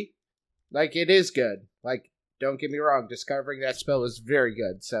 3. Like, it is good. Like, don't get me wrong, discovering that spell is very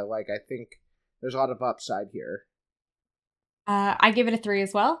good. So, like, I think there's a lot of upside here. I give it a 3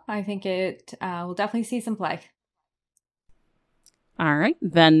 as well. I think it will definitely see some play. All right.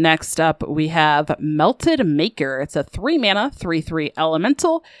 Then next up, we have Melted Maker. It's a 3 mana 3/3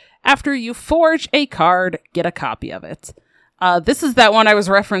 elemental. After you forge a card, get a copy of it. This is that one I was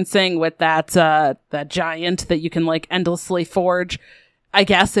referencing with that giant that you can like endlessly forge. I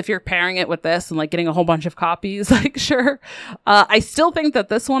guess if you're pairing it with this and like getting a whole bunch of copies, like sure. I still think that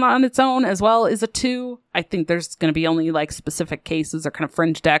this one on its own as well is a 2. I think there's going to be only like specific cases or kind of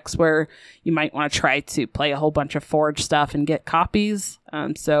fringe decks where you might want to try to play a whole bunch of forge stuff and get copies.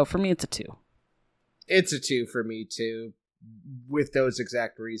 So for me, it's a 2. It's a 2 for me too, with those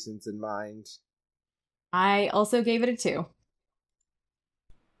exact reasons in mind. I also gave it a 2.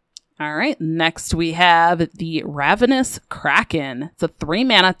 All right, next we have the Ravenous Kraken. It's a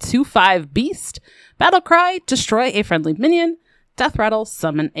 3-mana 2/5 beast. Battle cry, destroy a friendly minion. Death rattle,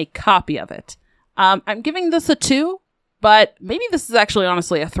 summon a copy of it. I'm giving this a 2, but maybe this is actually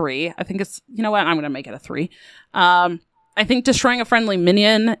honestly a 3. I think it's, you know what, I'm going to make it a 3. I think destroying a friendly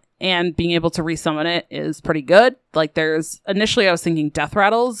minion and being able to resummon it is pretty good. Like initially I was thinking death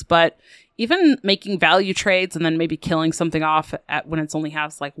rattles, but even making value trades and then maybe killing something off when it only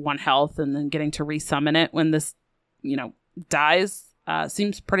has like 1 health and then getting to resummon it when this, dies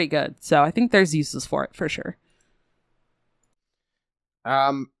seems pretty good. So I think there's uses for it for sure.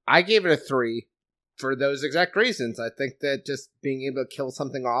 I gave it a 3 for those exact reasons. I think that just being able to kill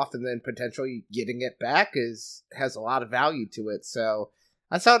something off and then potentially getting it back has a lot of value to it. So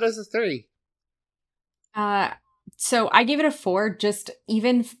I saw it as a 3. So I gave it a 4, just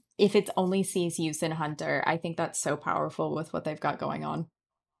even if it only sees use in Hunter. I think that's so powerful with what they've got going on.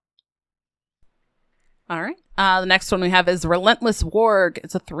 All right. The next one we have is Relentless Warg.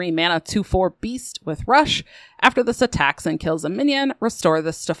 It's a 3-mana 2/4 beast with Rush. After this attacks and kills a minion, restore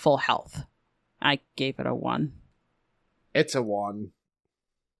this to full health. I gave it a 1. It's a 1.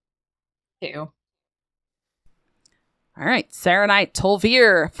 2. All right. Serenite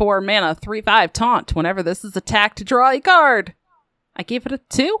Tol'vir, 4-mana 3/5 taunt. Whenever this is attacked, draw a card. I gave it a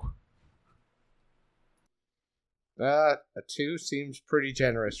 2. A 2 seems pretty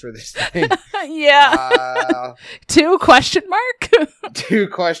generous for this thing. Yeah. 2 question mark? 2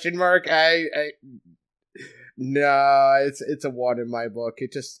 question mark? No, it's a 1 in my book.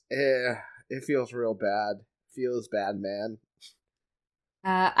 It just, it feels real bad. Feels bad, man.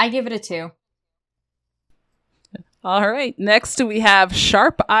 I give it a 2. All right. Next we have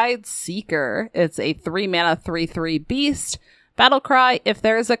Sharp-Eyed Seeker. It's a 3-mana 3/3 beast. Battle cry, if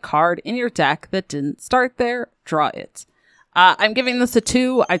there is a card in your deck that didn't start there, draw it. I'm giving this a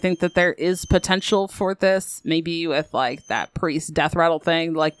 2. I think that there is potential for this. Maybe with like that priest death rattle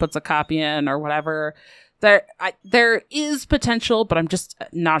thing, like puts a copy in or whatever. There is potential, but I'm just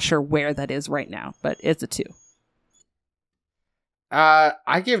not sure where that is right now. But it's a 2.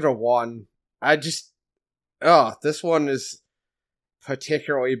 I give it a 1. This one is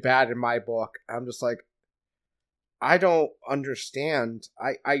particularly bad in my book. I'm just like, I don't understand.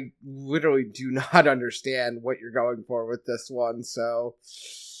 I literally do not understand what you're going for with this one. So,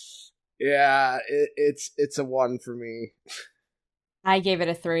 yeah, it's a 1 for me. I gave it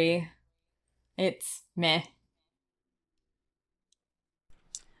a 3. It's meh.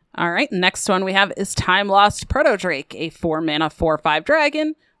 All right, next one we have is Time Lost Proto-Drake, a 4-mana 4/5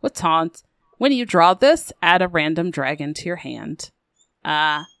 dragon with taunt. When you draw this, add a random dragon to your hand.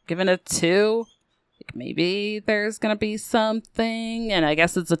 Given a 2. Maybe there's gonna be something, and I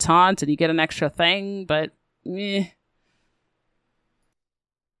guess it's a taunt, and you get an extra thing, but eh.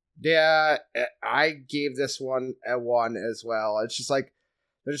 Yeah, I gave this one a 1 as well. It's just like,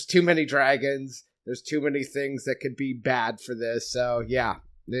 there's too many dragons, there's too many things that could be bad for this, so yeah,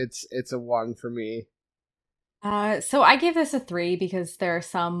 it's a 1 for me. So I gave this a 3 because there are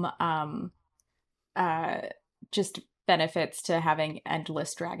some just benefits to having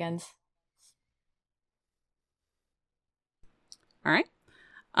endless dragons. All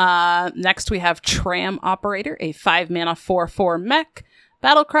right. Next we have Tram Operator, a 5-mana 4/4 mech.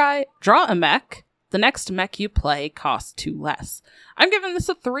 Battle cry, draw a mech. The next mech you play costs 2 less. I'm giving this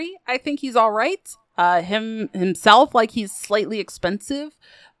a 3. I think he's all right. Himself, like, he's slightly expensive,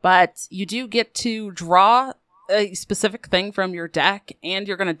 but you do get to draw a specific thing from your deck, and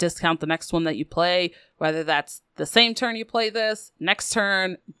you're going to discount the next one that you play, whether that's the same turn you play this, next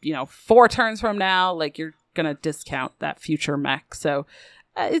turn, 4 turns from now, like, you're going to discount that future mech. So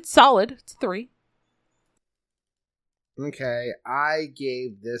it's solid. It's 3. Okay, I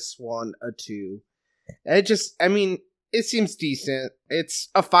gave this one a 2. It seems decent. It's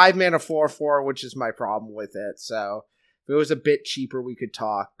a 5-mana 4/4, which is my problem with it. So if it was a bit cheaper, we could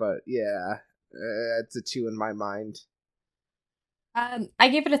talk. But yeah, it's a 2 in my mind. I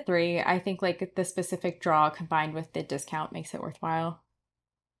gave it a 3. I think like the specific draw combined with the discount makes it worthwhile.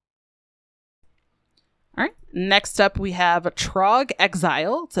 All right. Next up, we have Trog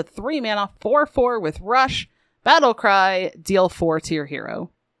Exile. It's a 3-mana 4/4 with Rush. Battle Cry, deal 4 to your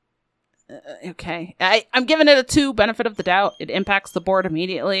hero. Okay. I'm giving it a 2, benefit of the doubt. It impacts the board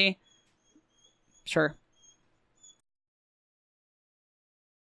immediately. Sure.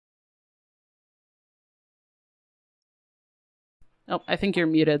 Oh, I think you're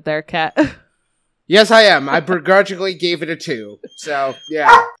muted there, Kat. Yes, I am. I begrudgingly gave it a 2. So,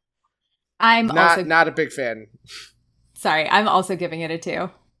 yeah. I'm not a big fan. Sorry, I'm also giving it a 2.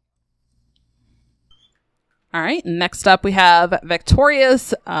 All right, next up we have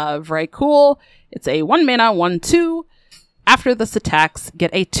Victorious. Very cool. It's a 1 mana 1/2. After this attacks, get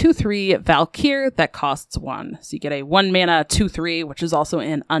a 2/3 Valkyr that costs 1. So you get a 1 mana 2/3, which is also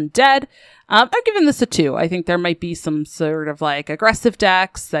in Undead. I'm giving this a 2. I think there might be some sort of like aggressive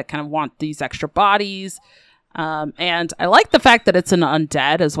decks that kind of want these extra bodies. And I like the fact that it's an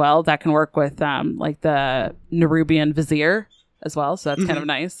Undead as well. That can work with like the Nerubian Vizier as well. So that's kind of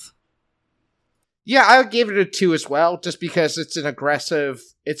nice. Yeah, I gave it a 2 as well, just because it's an aggressive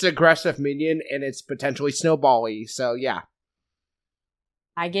minion and it's potentially snowbally. So yeah.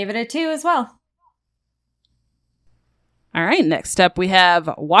 I gave it a 2 as well. All right, next up we have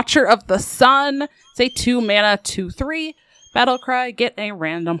Watcher of the Sun. It's a 2 mana 2/3. Battlecry, get a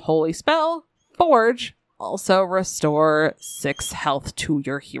random holy spell. Forge, also restore 6 health to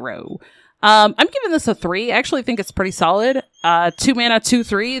your hero. I'm giving this a 3. I actually think it's pretty solid. 2 mana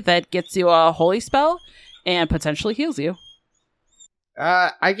 2/3 that gets you a holy spell and potentially heals you.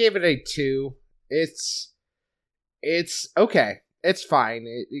 I gave it a 2. It's okay. It's fine.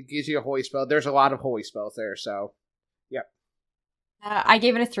 It gives you a holy spell. There's a lot of holy spells there, so yep. I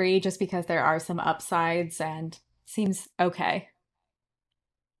gave it a 3 just because there are some upsides and seems okay.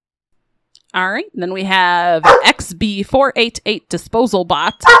 All right, then we have XB488 Disposal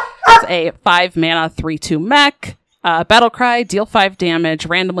Bot. It's a 5 mana 3/2 mech. Battlecry, deal 5 damage,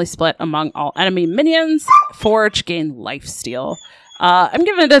 randomly split among all enemy minions. Forge, gain lifesteal. I'm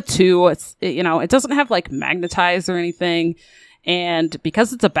giving it a 2. It doesn't have like magnetize or anything, and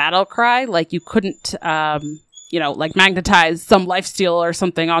because it's a Battlecry, like you couldn't, like magnetize some lifesteal or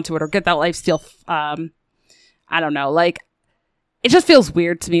something onto it or get that lifesteal. I don't know, like. It just feels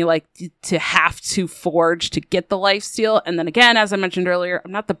weird to me, like, to have to forge to get the lifesteal. And then again, as I mentioned earlier,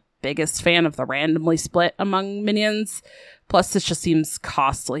 I'm not the biggest fan of the randomly split among minions. Plus, this just seems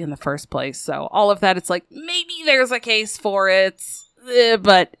costly in the first place. So all of that, it's like, maybe there's a case for it,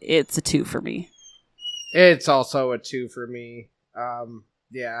 but it's a 2 for me. It's also a 2 for me.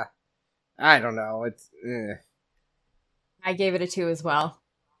 Yeah. I don't know. I gave it a 2 as well.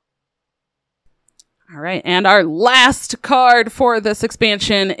 All right, and our last card for this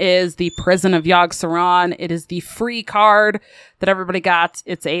expansion is the Prison of Yogg-Saron. It is the free card that everybody got.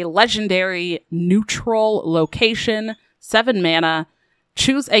 It's a legendary neutral location, 7 mana.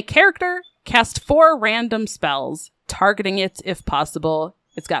 Choose a character, cast 4 random spells, targeting it if possible.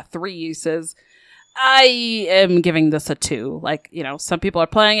 It's got 3 uses. I am giving this a 2. Like, some people are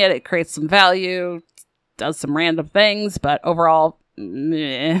playing it. It creates some value, does some random things, but overall,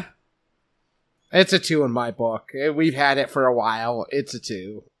 meh. It's a 2 in my book. We've had it for a while. It's a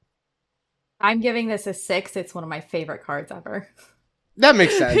 2. I'm giving this a 6. It's one of my favorite cards ever. That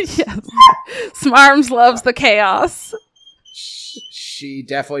makes sense. Yes. Smarms loves the chaos. She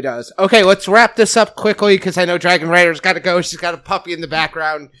definitely does. Okay, let's wrap this up quickly because I know Dragon Rider's got to go. She's got a puppy in the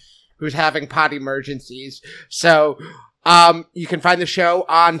background who's having potty emergencies. So, you can find the show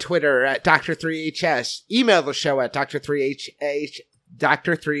on Twitter at Dr3HS. Email the show at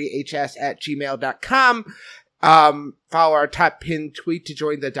Dr3HS@gmail.com. Follow our top pinned tweet to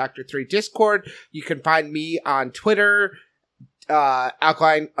join the Dr. 3 Discord. You can find me on Twitter,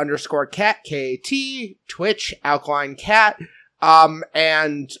 alkaline_cat, KAT, Twitch, alkaline cat,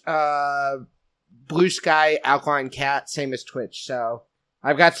 and Blue Sky, alkaline cat, same as Twitch. So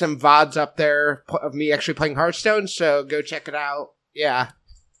I've got some VODs up there of me actually playing Hearthstone, so go check it out. Yeah.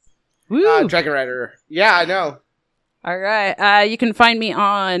 Dragon Rider. Yeah, I know. All right. You can find me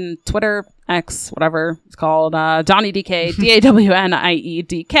on Twitter, X, whatever it's called, DonnieDK,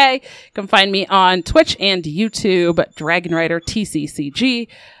 DAWNIEDK. You can find me on Twitch and YouTube, Dragon Rider TCCG.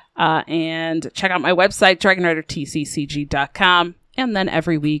 And check out my website, dragonridertccg.com. And then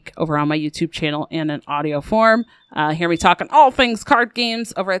every week over on my YouTube channel and in audio form, hear me talking all things card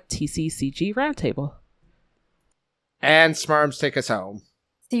games over at TCCG Roundtable. And Smarms, take us home.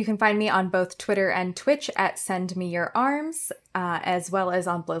 So you can find me on both Twitter and Twitch at Send Me Your Arms, as well as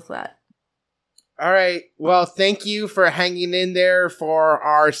on Blowflat. All right. Well, thank you for hanging in there for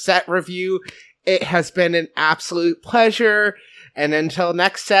our set review. It has been an absolute pleasure. And until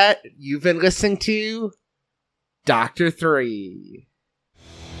next set, you've been listening to Dr. 3.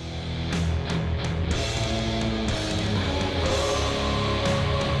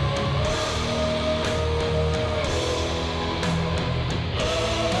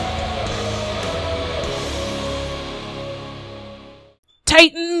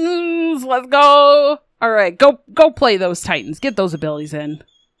 Let's go. All right, go play those Titans. Get those abilities in.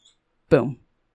 Boom.